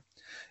Oscar.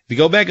 If you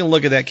go back and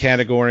look at that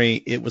category,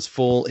 it was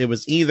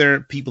either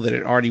people that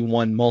had already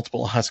won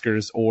multiple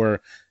Oscars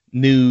or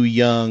new,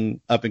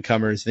 young,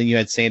 up-and-comers. Then you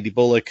had Sandy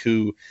Bullock,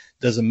 who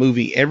does a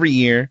movie every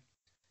year,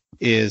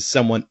 is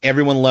someone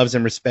everyone loves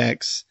and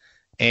respects,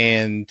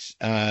 and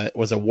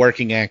was a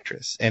working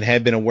actress and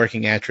had been a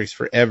working actress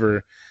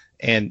forever.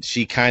 And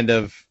she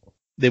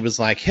it was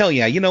like, hell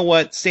yeah, you know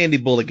what? Sandy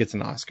Bullock gets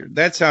an Oscar.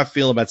 That's how I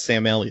feel about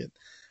Sam Elliott.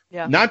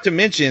 Yeah. Not to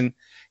mention,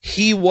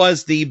 he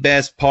was the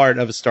best part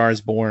of A Star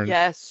is Born.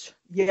 Yes,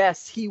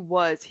 he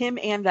was. Him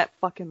and that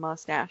fucking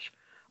mustache.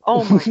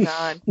 Oh my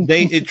God.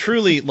 It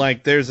truly,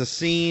 like, there's a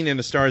scene in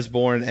A Star is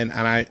Born, and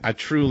I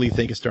truly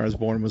think A Star is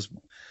Born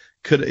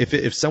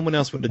if someone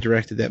else would have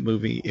directed that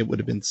movie, it would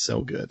have been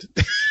so good.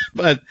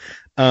 But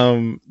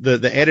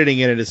the editing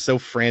in it is so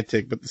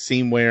frantic. But the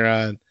scene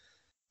where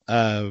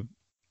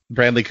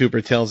Bradley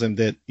Cooper tells him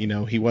that,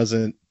 he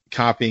wasn't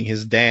copying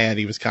his dad,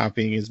 he was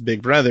copying his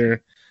big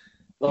brother,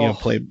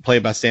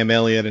 played by Sam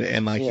Elliott,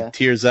 and he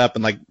tears up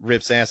and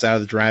rips ass out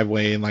of the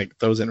driveway and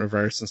throws it in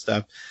reverse and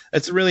stuff.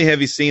 It's a really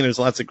heavy scene. There's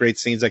lots of great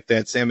scenes like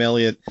that. Sam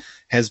Elliott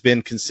has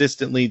been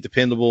consistently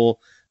dependable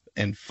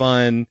and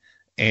fun,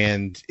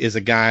 and is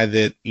a guy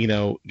that,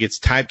 gets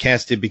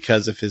typecasted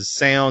because of his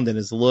sound and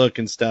his look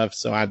and stuff.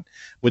 So I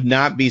would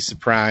not be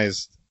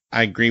surprised.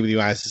 I agree with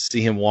you, Ice, to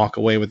see him walk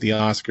away with the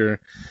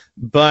Oscar.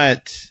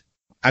 But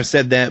I've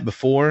said that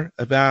before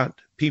about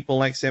people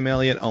like Sam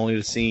Elliott, only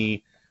to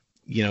see,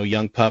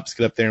 young pups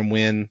get up there and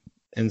win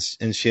and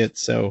shit.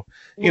 So,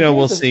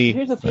 we'll see.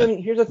 Here's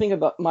the thing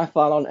about my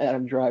thought on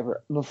Adam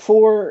Driver.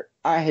 Before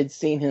I had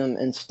seen him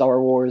in Star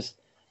Wars,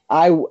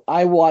 I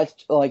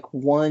watched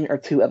 1 or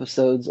 2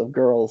 episodes of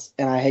Girls,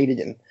 and I hated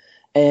him.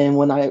 And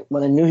when I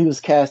knew he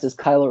was cast as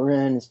Kylo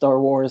Ren in Star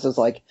Wars, I was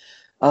like,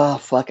 oh,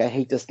 fuck, I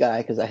hate this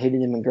guy because I hated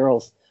him in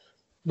Girls.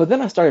 But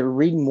then I started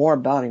reading more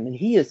about him, and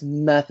he is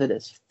method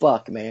as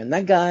fuck, man.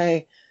 That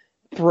guy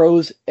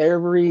throws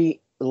every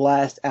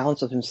last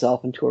ounce of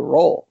himself into a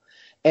role.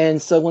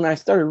 And so when I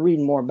started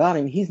reading more about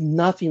him, he's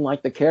nothing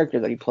like the character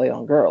that he played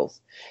on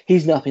Girls.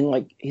 He's nothing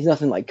like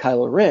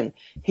Kylo Ren.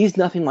 He's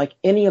nothing like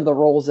any of the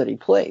roles that he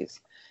plays.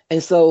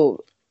 And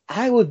so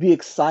I would be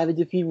excited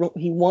if he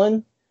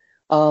won.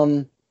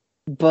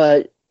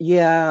 But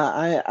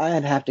yeah,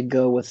 I'd have to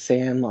go with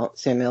Sam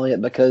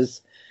Elliott,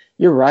 because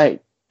you're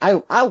right.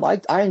 I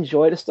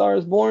enjoyed A Star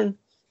is Born.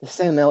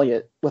 Sam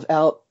Elliott,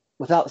 without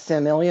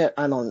Sam Elliott,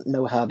 I don't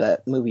know how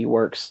that movie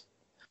works.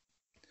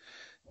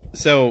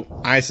 So,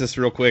 Isis,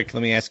 real quick,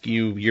 let me ask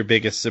you your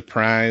biggest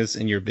surprise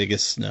and your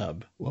biggest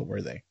snub. What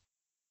were they?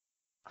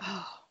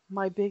 Oh,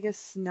 my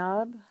biggest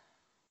snub?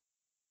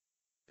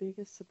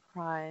 Biggest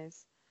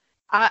surprise.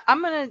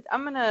 I'm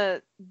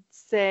gonna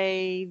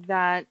say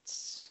that.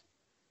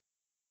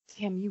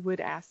 Damn, you would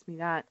ask me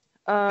that.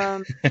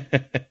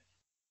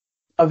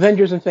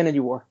 Avengers: Infinity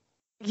War.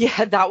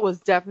 Yeah, that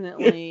was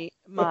definitely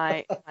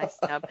my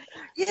snub.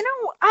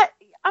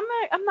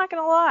 I'm not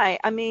gonna lie.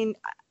 I mean,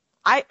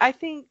 I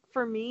think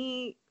for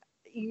me,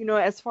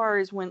 as far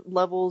as when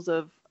levels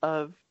of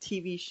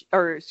movies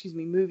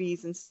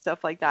and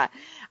stuff like that,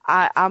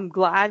 I'm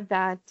glad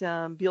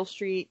that Beale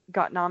Street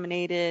got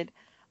nominated.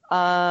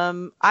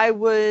 I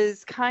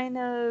was kind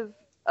of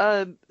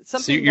something.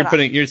 So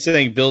you're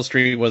saying Beale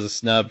Street was a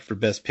snub for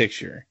Best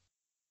Picture?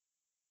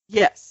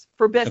 Yes,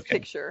 for Best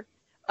Picture.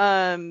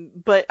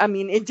 But I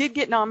mean, it did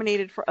get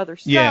nominated for other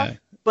stuff. Yeah,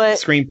 but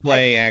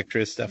screenplay,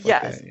 actress, stuff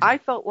like that. Yes, I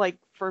felt like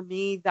for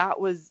me that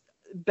was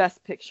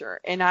Best Picture,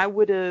 and I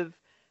would have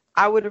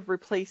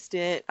replaced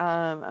it.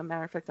 A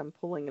matter of fact, I'm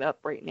pulling it up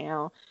right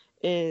now.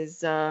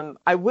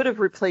 I would have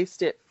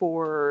replaced it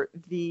for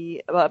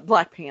the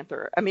Black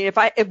Panther. I mean,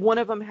 if one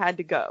of them had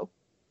to go,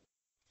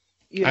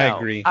 I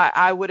agree.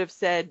 I would have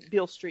said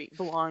Beale Street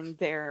belonged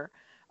there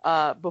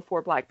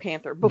before Black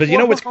Panther. But you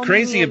know what's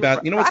crazy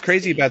about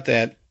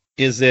that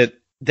is that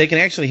they can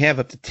actually have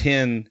up to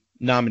 10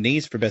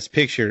 nominees for Best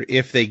Picture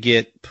if they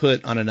get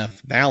put on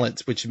enough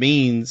ballots, which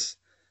means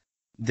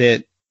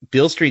that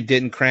Beale Street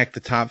didn't crack the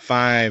top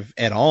 5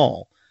 at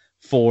all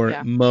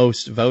for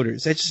most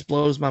voters. That just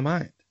blows my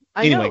mind.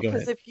 I know,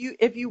 because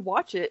if you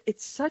watch it,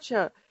 it's such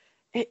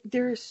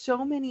there are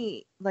so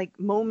many like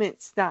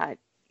moments that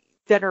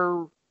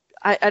are,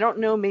 I don't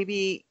know,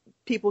 maybe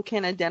people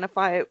can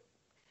identify it.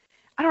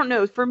 I don't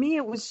know. For me,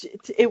 it was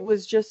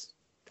just,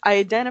 I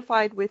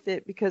identified with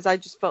it because I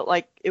just felt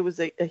like it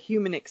was a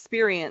human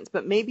experience,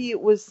 but maybe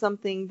it was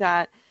something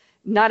that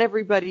not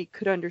everybody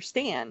could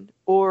understand,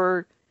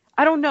 or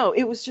I don't know.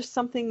 It was just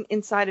something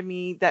inside of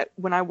me that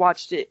when I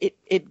watched it,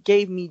 it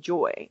gave me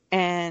joy.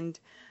 And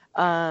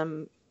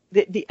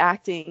the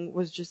acting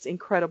was just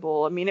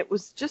incredible. I mean, it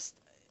was just,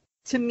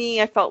 to me,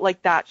 I felt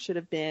like that should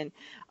have been.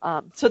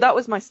 So that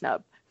was my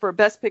snub. For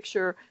Best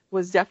Picture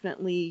was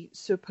definitely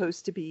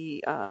supposed to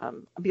be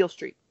Beale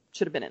Street.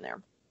 Should have been in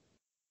there.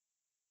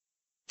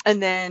 And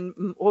then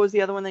what was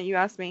the other one that you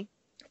asked me?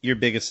 Your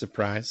biggest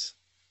surprise?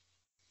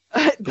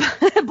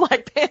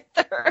 Black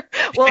Panther.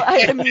 Well,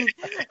 I mean,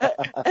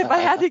 if I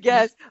had to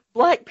guess,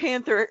 Black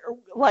Panther,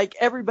 like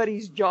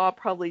everybody's jaw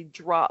probably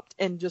dropped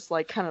and just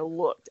like kind of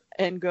looked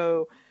and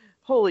go,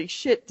 holy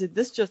shit, did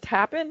this just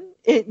happen?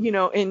 In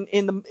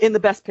the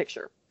Best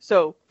Picture.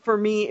 So for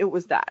me, it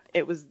was that.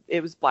 It was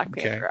Black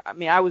Panther. Okay. I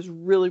mean, I was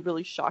really,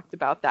 really shocked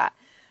about that.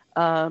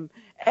 And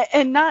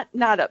not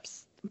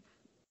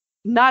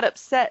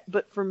upset,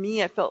 but for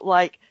me, I felt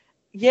like,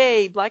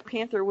 yay, Black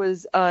Panther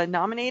was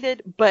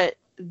nominated, but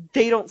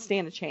they don't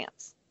stand a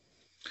chance.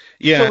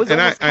 Yeah, so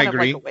and I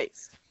agree. Like a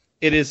waste.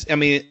 It is. I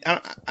mean,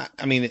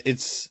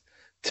 it's,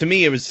 to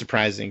me, it was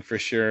surprising for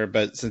sure.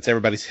 But since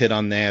everybody's hit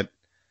on that,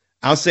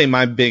 I'll say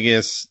my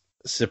biggest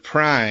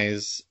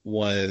surprise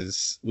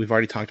was, we've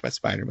already talked about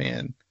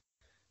Spider-Man.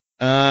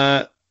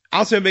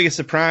 Also, my biggest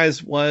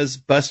surprise was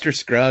Buster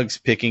Scruggs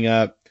picking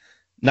up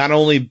not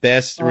only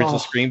best original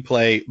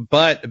screenplay,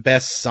 but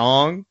best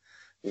song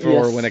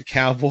for When a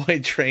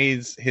Cowboy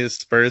Trades His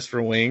Spurs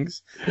for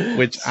Wings,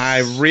 which I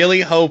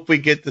really hope we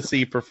get to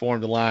see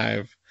performed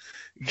live.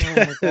 Oh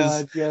my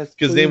God, yes.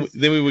 Because then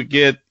we would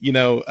get, it's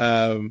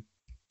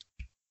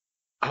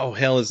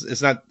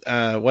not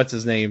what's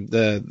his name,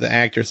 the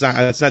actor.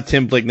 It's not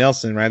Tim Blake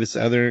Nelson, right? It's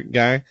the other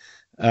guy.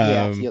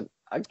 I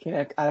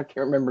can't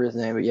remember his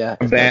name, but yeah.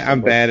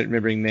 I'm bad at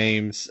remembering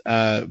names.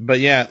 But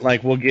yeah,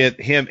 like we'll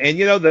get him, and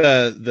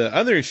the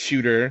other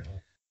shooter,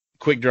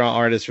 quick draw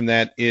artist from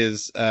that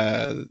is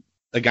a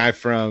guy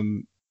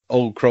from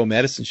Old Crow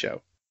Medicine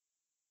Show.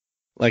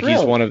 Like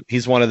really?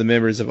 he's one of the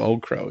members of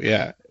Old Crow,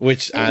 yeah.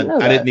 Which I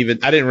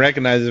didn't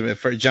recognize him at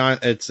first. John,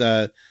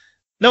 no,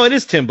 it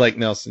is Tim Blake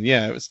Nelson.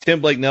 Yeah, it was Tim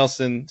Blake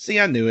Nelson. See,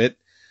 I knew it.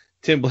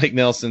 Tim Blake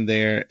Nelson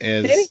there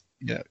as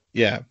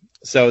yeah.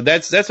 So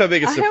that's my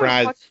biggest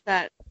surprise. I haven't watched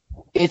that.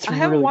 I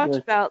haven't watched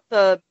about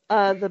the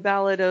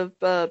Ballad of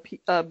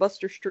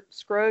Buster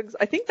Scruggs.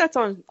 I think that's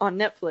on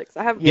Netflix.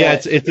 I haven't. Yeah,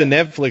 it's a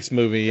Netflix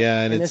movie.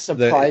 Yeah, and it's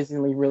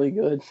surprisingly really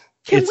good.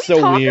 It's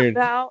so weird.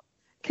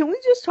 Can we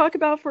just talk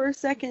about for a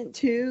second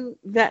too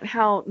that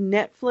how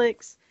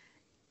Netflix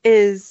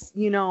is,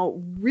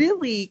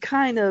 really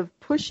kind of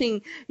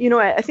pushing,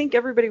 I think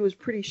everybody was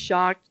pretty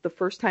shocked the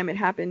first time it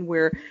happened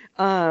where,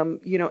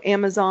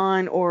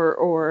 Amazon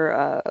or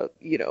a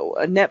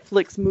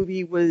Netflix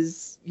movie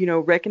was,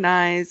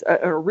 recognized, an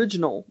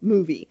original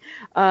movie,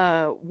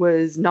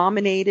 was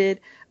nominated,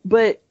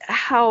 but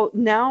how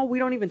now we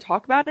don't even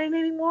talk about it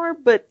anymore,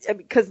 but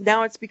because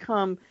now it's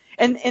become,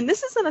 and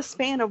this is in a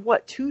span of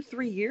what,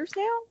 2-3 years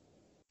now?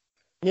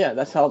 Yeah,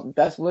 that's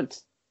what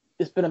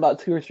it's been about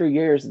 2 or 3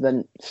 years.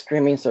 Then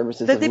streaming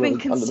services that they've really been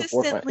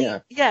consistently,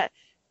 that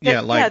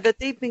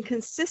they've been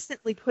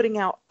consistently putting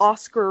out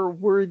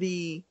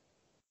Oscar-worthy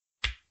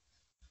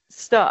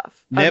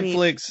stuff.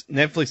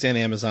 Netflix and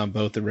Amazon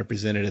both are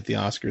represented at the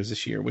Oscars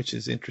this year, which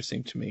is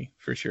interesting to me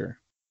for sure.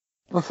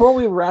 Before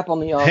we wrap on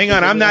the Oscars, hang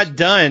on, I'm not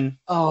done.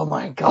 Oh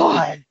my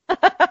God,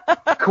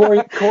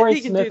 Corey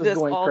Smith is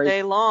going all crazy.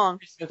 Day long.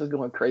 Smith is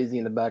going crazy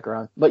in the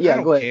background, but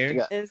yeah, go ahead.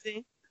 Yeah. Is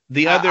he?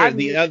 The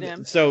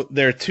other, so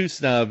there are 2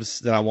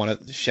 snubs that I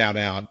want to shout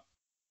out,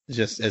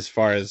 just as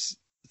far as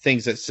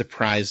things that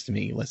surprised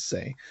me. Let's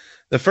say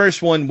the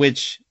first one,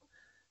 which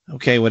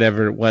okay,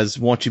 whatever it was,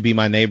 Won't You Be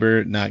My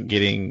Neighbor not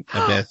getting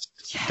a best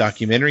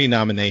documentary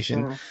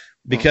nomination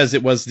because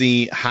it was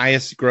the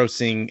highest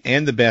grossing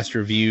and the best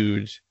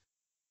reviewed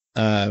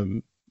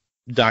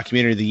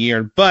documentary of the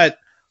year. But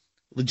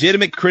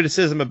legitimate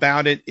criticism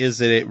about it is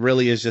that it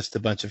really is just a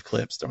bunch of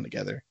clips thrown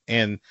together,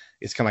 and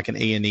it's kind of like an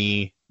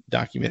A&E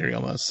documentary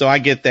almost. So I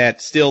get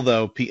that. Still,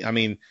 though, I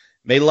mean,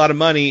 made a lot of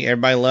money.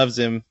 Everybody loves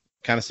him.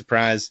 Kind of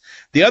surprised.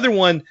 The other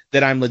one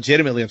that I'm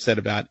legitimately upset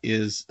about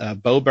is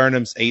Bo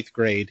Burnham's 8th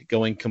Grade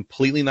going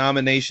completely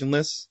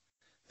nominationless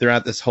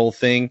throughout this whole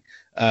thing.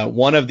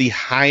 One of the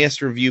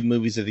highest reviewed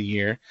movies of the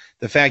year.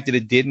 The fact that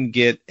it didn't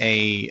get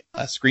a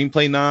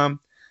screenplay nom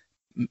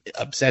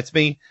upsets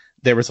me.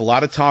 There was a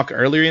lot of talk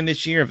earlier in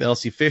this year of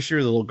Elsie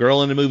Fisher, the little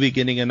girl in the movie,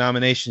 getting a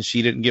nomination.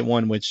 She didn't get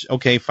one, which,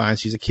 okay, fine,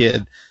 she's a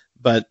kid.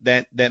 But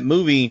that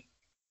movie,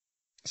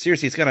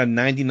 seriously, it's got a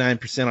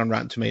 99% on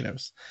Rotten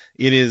Tomatoes.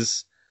 It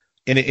is,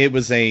 and it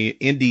was a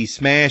indie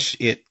smash.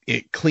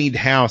 It cleaned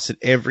house at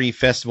every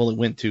festival it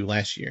went to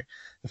last year.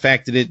 The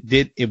fact that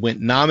it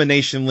went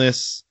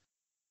nominationless.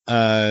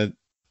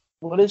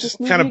 What is this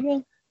movie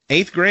again?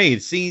 8th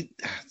Grade. See,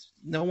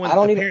 no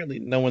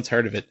one's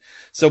heard of it.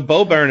 So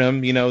Bo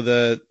Burnham, you know,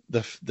 the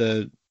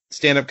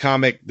stand-up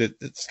comic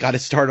that's got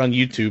his start on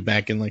YouTube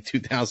back in like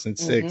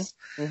 2006,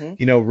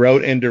 you know,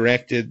 wrote and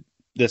directed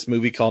this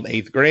movie called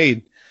 8th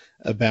Grade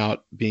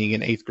about being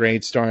in 8th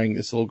grade, starring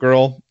this little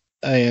girl.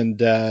 And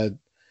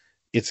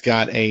it's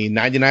got a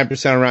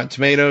 99% on Rotten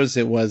Tomatoes.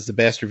 It was the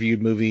best reviewed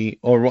movie,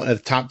 or one of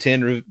the top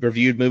 10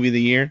 reviewed movie of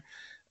the year.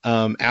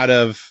 Out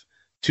of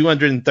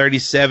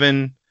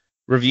 237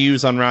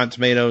 reviews on Rotten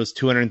Tomatoes,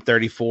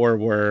 234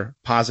 were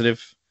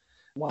positive.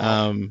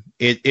 Wow.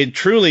 It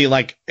truly,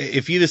 like,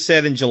 if you'd have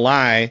said in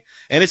July,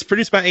 and it's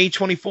produced by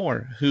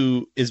A24,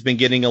 who has been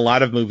getting a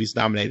lot of movies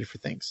nominated for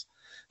things.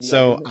 Yeah,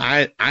 so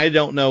I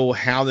don't know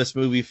how this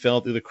movie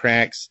fell through the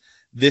cracks.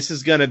 This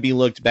is going to be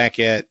looked back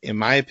at, in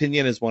my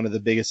opinion, as one of the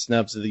biggest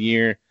snubs of the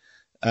year.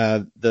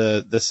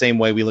 The same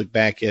way we look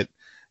back at,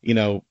 you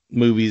know,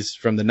 movies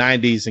from the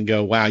 90s and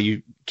go, wow,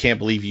 you can't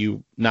believe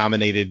you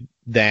nominated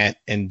that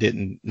and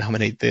didn't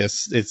nominate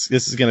this. This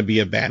is going to be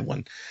a bad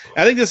one.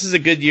 I think this is a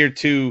good year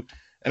too.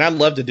 And I'd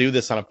love to do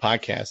this on a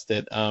podcast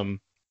that,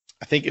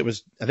 I think it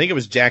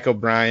was Jack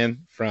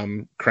O'Brien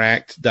from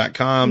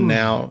cracked.com,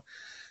 now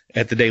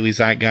at the Daily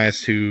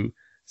Zeitgeist, who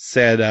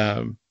said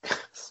that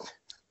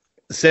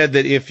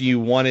if you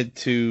wanted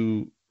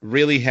to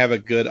really have a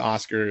good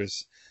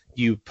Oscars,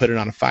 you put it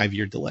on a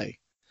 5-year delay.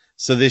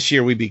 So this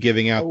year we'd be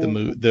giving out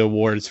the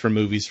awards for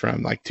movies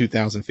from like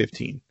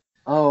 2015.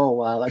 Oh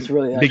wow, that's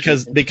really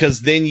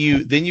because then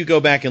you go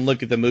back and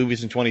look at the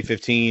movies in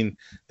 2015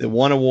 that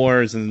won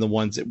awards and the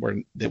ones that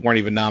weren't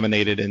even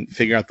nominated, and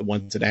figure out the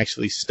ones that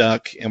actually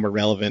stuck and were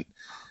relevant,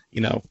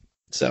 you know.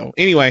 So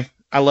anyway,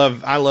 I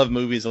love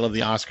movies. I love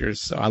the Oscars,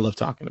 so I love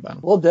talking about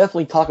them. We'll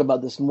definitely talk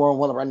about this more on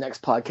one of our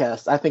next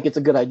podcasts. I think it's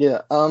a good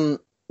idea.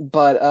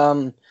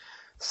 But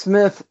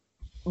Smith,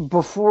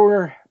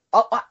 before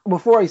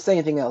I say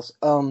anything else,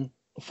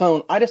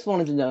 Phone, I just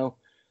wanted to know.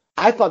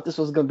 I thought this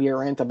was going to be a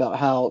rant about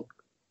how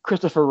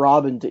Christopher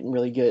Robin didn't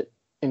really get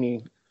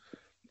any.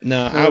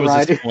 No, I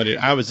was disappointed.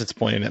 I was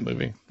disappointed in that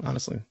movie,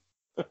 honestly.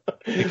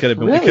 It could have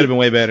been. Really? It could have been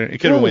way better. It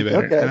could have been way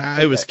better.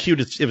 Okay. It was cute.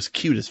 It was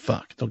cute as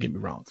fuck. Don't get me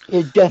wrong.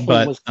 It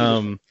definitely was.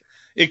 Cute.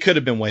 It could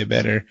have been way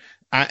better.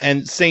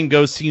 And same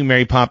goes to you,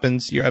 Mary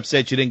Poppins. You're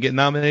upset you didn't get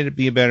nominated.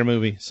 Be a better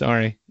movie.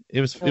 Sorry. It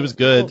was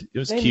good. It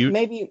was cute.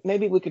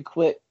 Maybe we could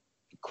quit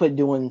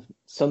doing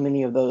so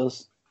many of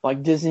those.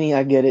 Like Disney,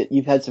 I get it.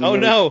 You've had some. Oh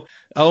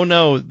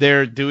no!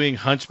 They're doing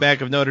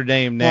Hunchback of Notre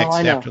Dame next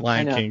after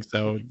Lion King.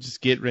 So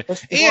just get rid.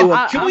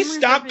 And can we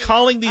stop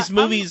calling these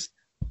movies?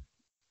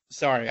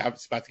 Sorry, I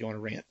was about to go on a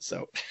rant.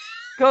 So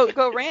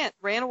go rant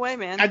away,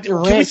 man.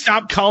 Can we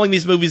stop calling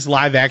these movies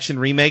live action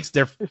remakes?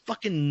 They're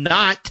fucking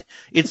not.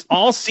 It's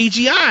all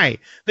CGI.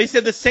 They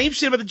said the same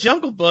shit about the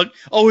Jungle Book.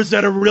 Oh, is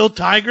that a real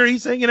tiger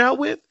he's hanging out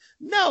with?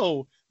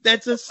 No,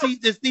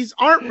 these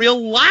aren't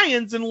real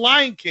lions in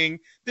Lion King.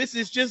 This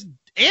is just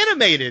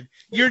animated.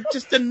 You're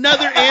just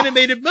another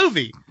animated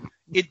movie.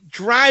 It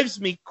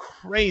drives me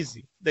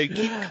crazy. They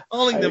keep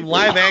calling them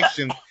live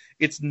action.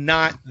 It's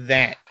not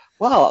that.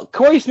 Wow,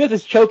 Corey Smith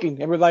is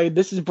choking, everybody.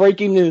 This is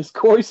breaking news.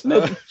 Corey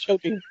Smith is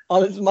choking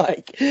on his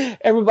mic.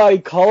 Everybody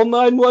call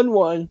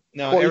 911.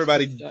 No, Corey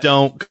everybody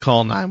don't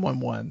call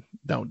 911.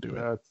 Don't do it.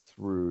 That's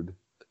rude.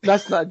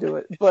 Let's not do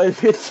it.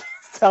 But it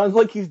sounds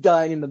like he's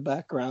dying in the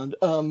background.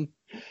 No,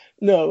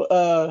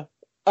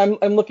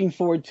 I'm looking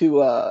forward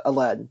to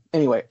Aladdin.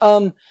 Anyway,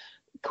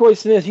 Corey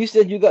Smith, you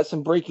said you got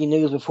some breaking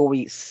news before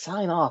we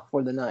sign off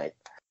for the night.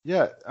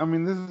 Yeah, I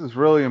mean, this is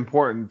really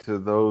important to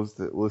those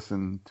that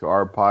listen to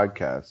our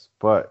podcast,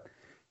 but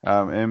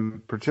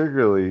and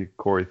particularly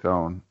Corey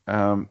Thone.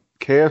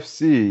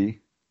 KFC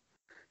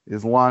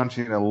is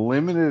launching a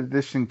limited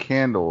edition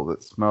candle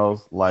that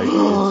smells like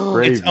it's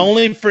gravy. It's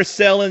only for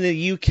sale in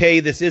the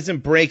UK. This isn't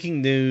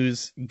breaking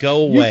news.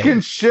 Go away. You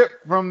can ship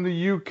from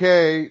the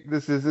UK.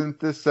 This isn't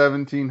the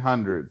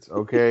 1700s,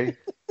 okay?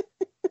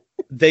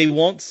 They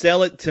won't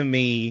sell it to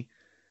me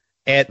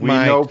at We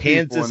my know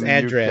people Kansas in the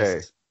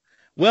address. UK.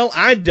 Well,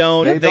 I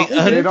don't. They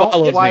They don't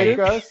unfollowed like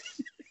me. us.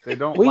 They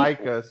don't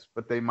like us,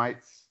 but they might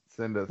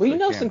send us. We a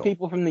know some candle.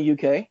 people from the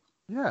UK.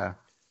 Yeah,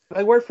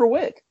 They work for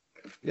Wick.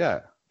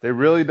 yeah. They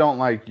really don't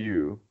like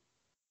you,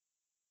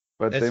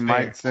 but That's they fair.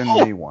 might send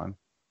me one.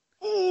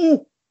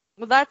 Ooh.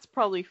 Well, that's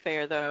probably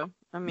fair though.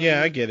 I mean,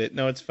 Yeah, I get it.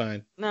 No, it's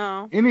fine.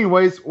 no.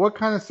 Anyways, what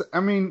kind of? I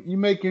mean, you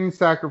make any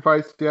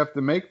sacrifice you have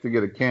to make to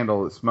get a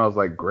candle that smells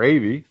like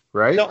gravy,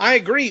 right? No, I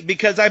agree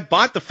because I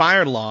bought the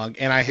fire log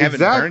and I haven't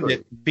burned Exactly.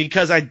 it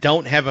because I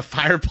don't have a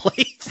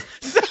fireplace.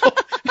 So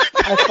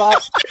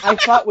I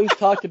thought we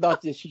talked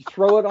about this. You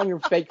throw it on your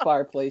fake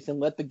fireplace and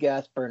let the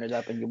gas burn it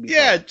up, and you'll be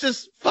yeah, fine.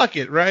 just fuck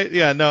it, right?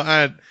 Yeah, no,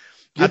 I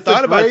Get thought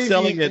the about gravy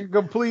selling it. and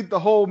complete the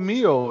whole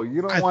meal.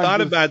 You don't. I want thought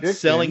just about chicken.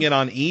 selling it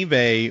on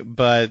eBay,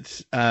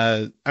 but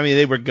I mean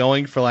they were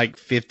going for like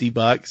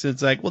 $50.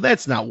 It's like, well,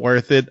 that's not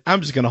worth it.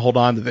 I'm just gonna hold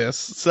on to this.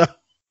 So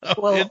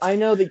Well, it's- I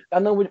know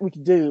what we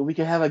could do. We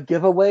could have a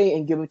giveaway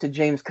and give it to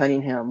James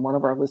Cunningham, one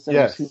of our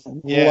listeners Yes.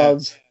 who Yeah.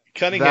 loves.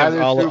 Cunningham's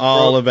That is who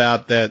all broke-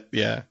 about that.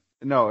 Yeah.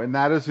 No, and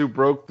that is who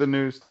broke the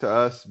news to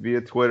us via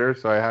Twitter.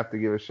 So I have to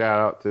give a shout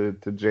out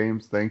to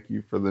James. Thank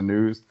you for the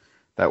news.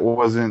 That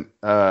wasn't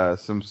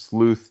some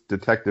sleuth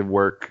detective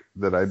work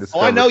that I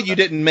discovered. Oh, I know you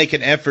didn't make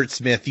an effort,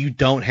 Smith. You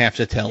don't have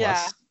to tell Yeah.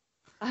 us.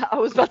 I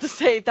was about to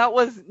say that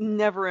was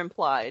never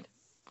implied.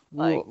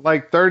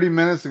 Like 30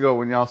 minutes ago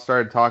when y'all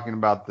started talking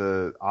about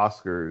the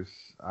Oscars,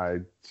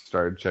 I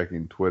started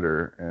checking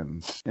Twitter.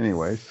 And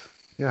anyways,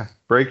 yeah,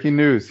 breaking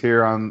news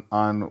here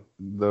on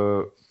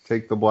the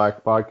Take the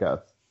Black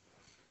podcast.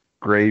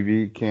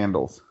 Gravy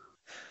candles.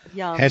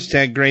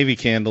 Hashtag gravy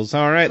candles.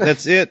 All right,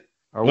 that's it.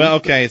 Are Well, we-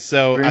 okay,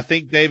 so Drink- I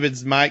think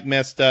David's mic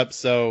messed up,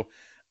 so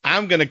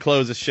I'm going to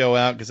close the show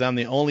out because I'm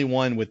the only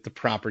one with the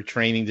proper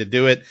training to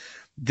do it.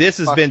 This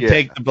has Fuck been yeah.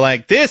 Take the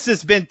Black. This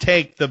has been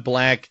Take the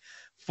Black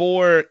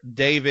for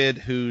David,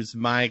 whose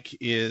mic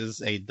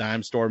is a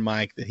dime store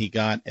mic that he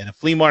got at a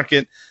flea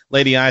market,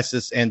 Lady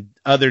Isis, and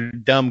other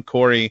dumb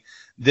Corey.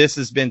 This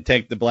has been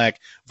Take the Black.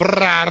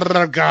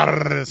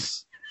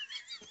 Brrrr.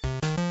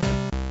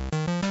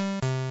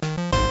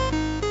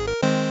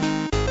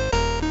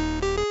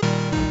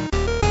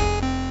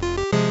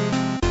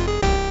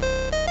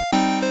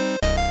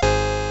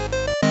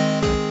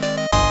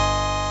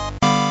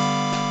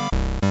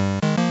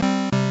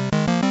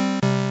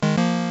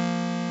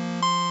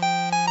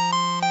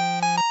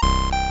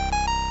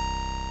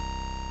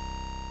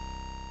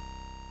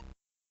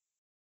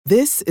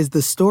 This is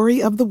the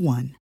story of the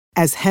one.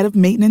 As head of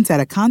maintenance at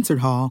a concert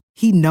hall,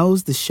 he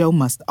knows the show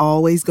must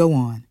always go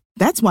on.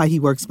 That's why he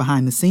works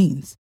behind the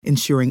scenes,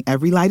 ensuring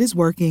every light is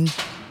working,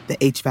 the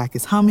HVAC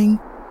is humming,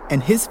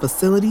 and his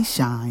facility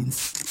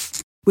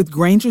shines. With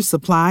Grainger's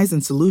supplies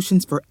and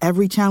solutions for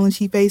every challenge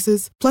he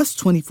faces, plus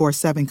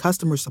 24/7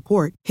 customer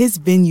support, his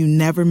venue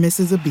never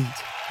misses a beat.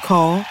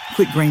 Call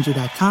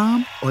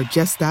quickgrainger.com or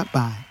just stop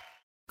by.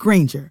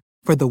 Grainger,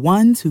 for the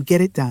ones who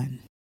get it done.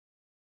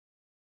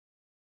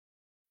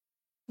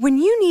 When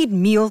you need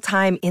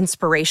mealtime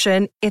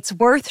inspiration, it's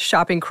worth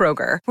shopping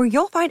Kroger, where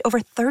you'll find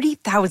over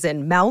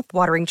 30,000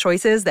 mouth-watering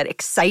choices that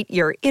excite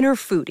your inner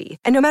foodie.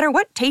 And no matter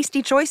what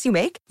tasty choice you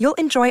make, you'll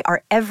enjoy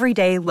our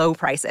everyday low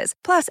prices,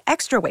 plus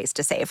extra ways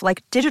to save,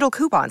 like digital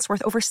coupons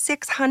worth over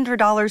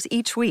 $600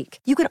 each week.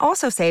 You can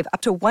also save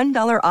up to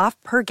 $1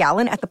 off per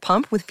gallon at the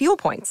pump with fuel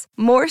points.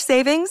 More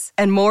savings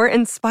and more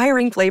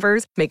inspiring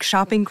flavors make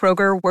shopping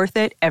Kroger worth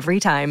it every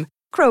time.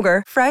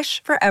 Kroger,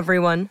 fresh for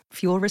everyone.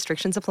 Fuel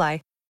restrictions apply.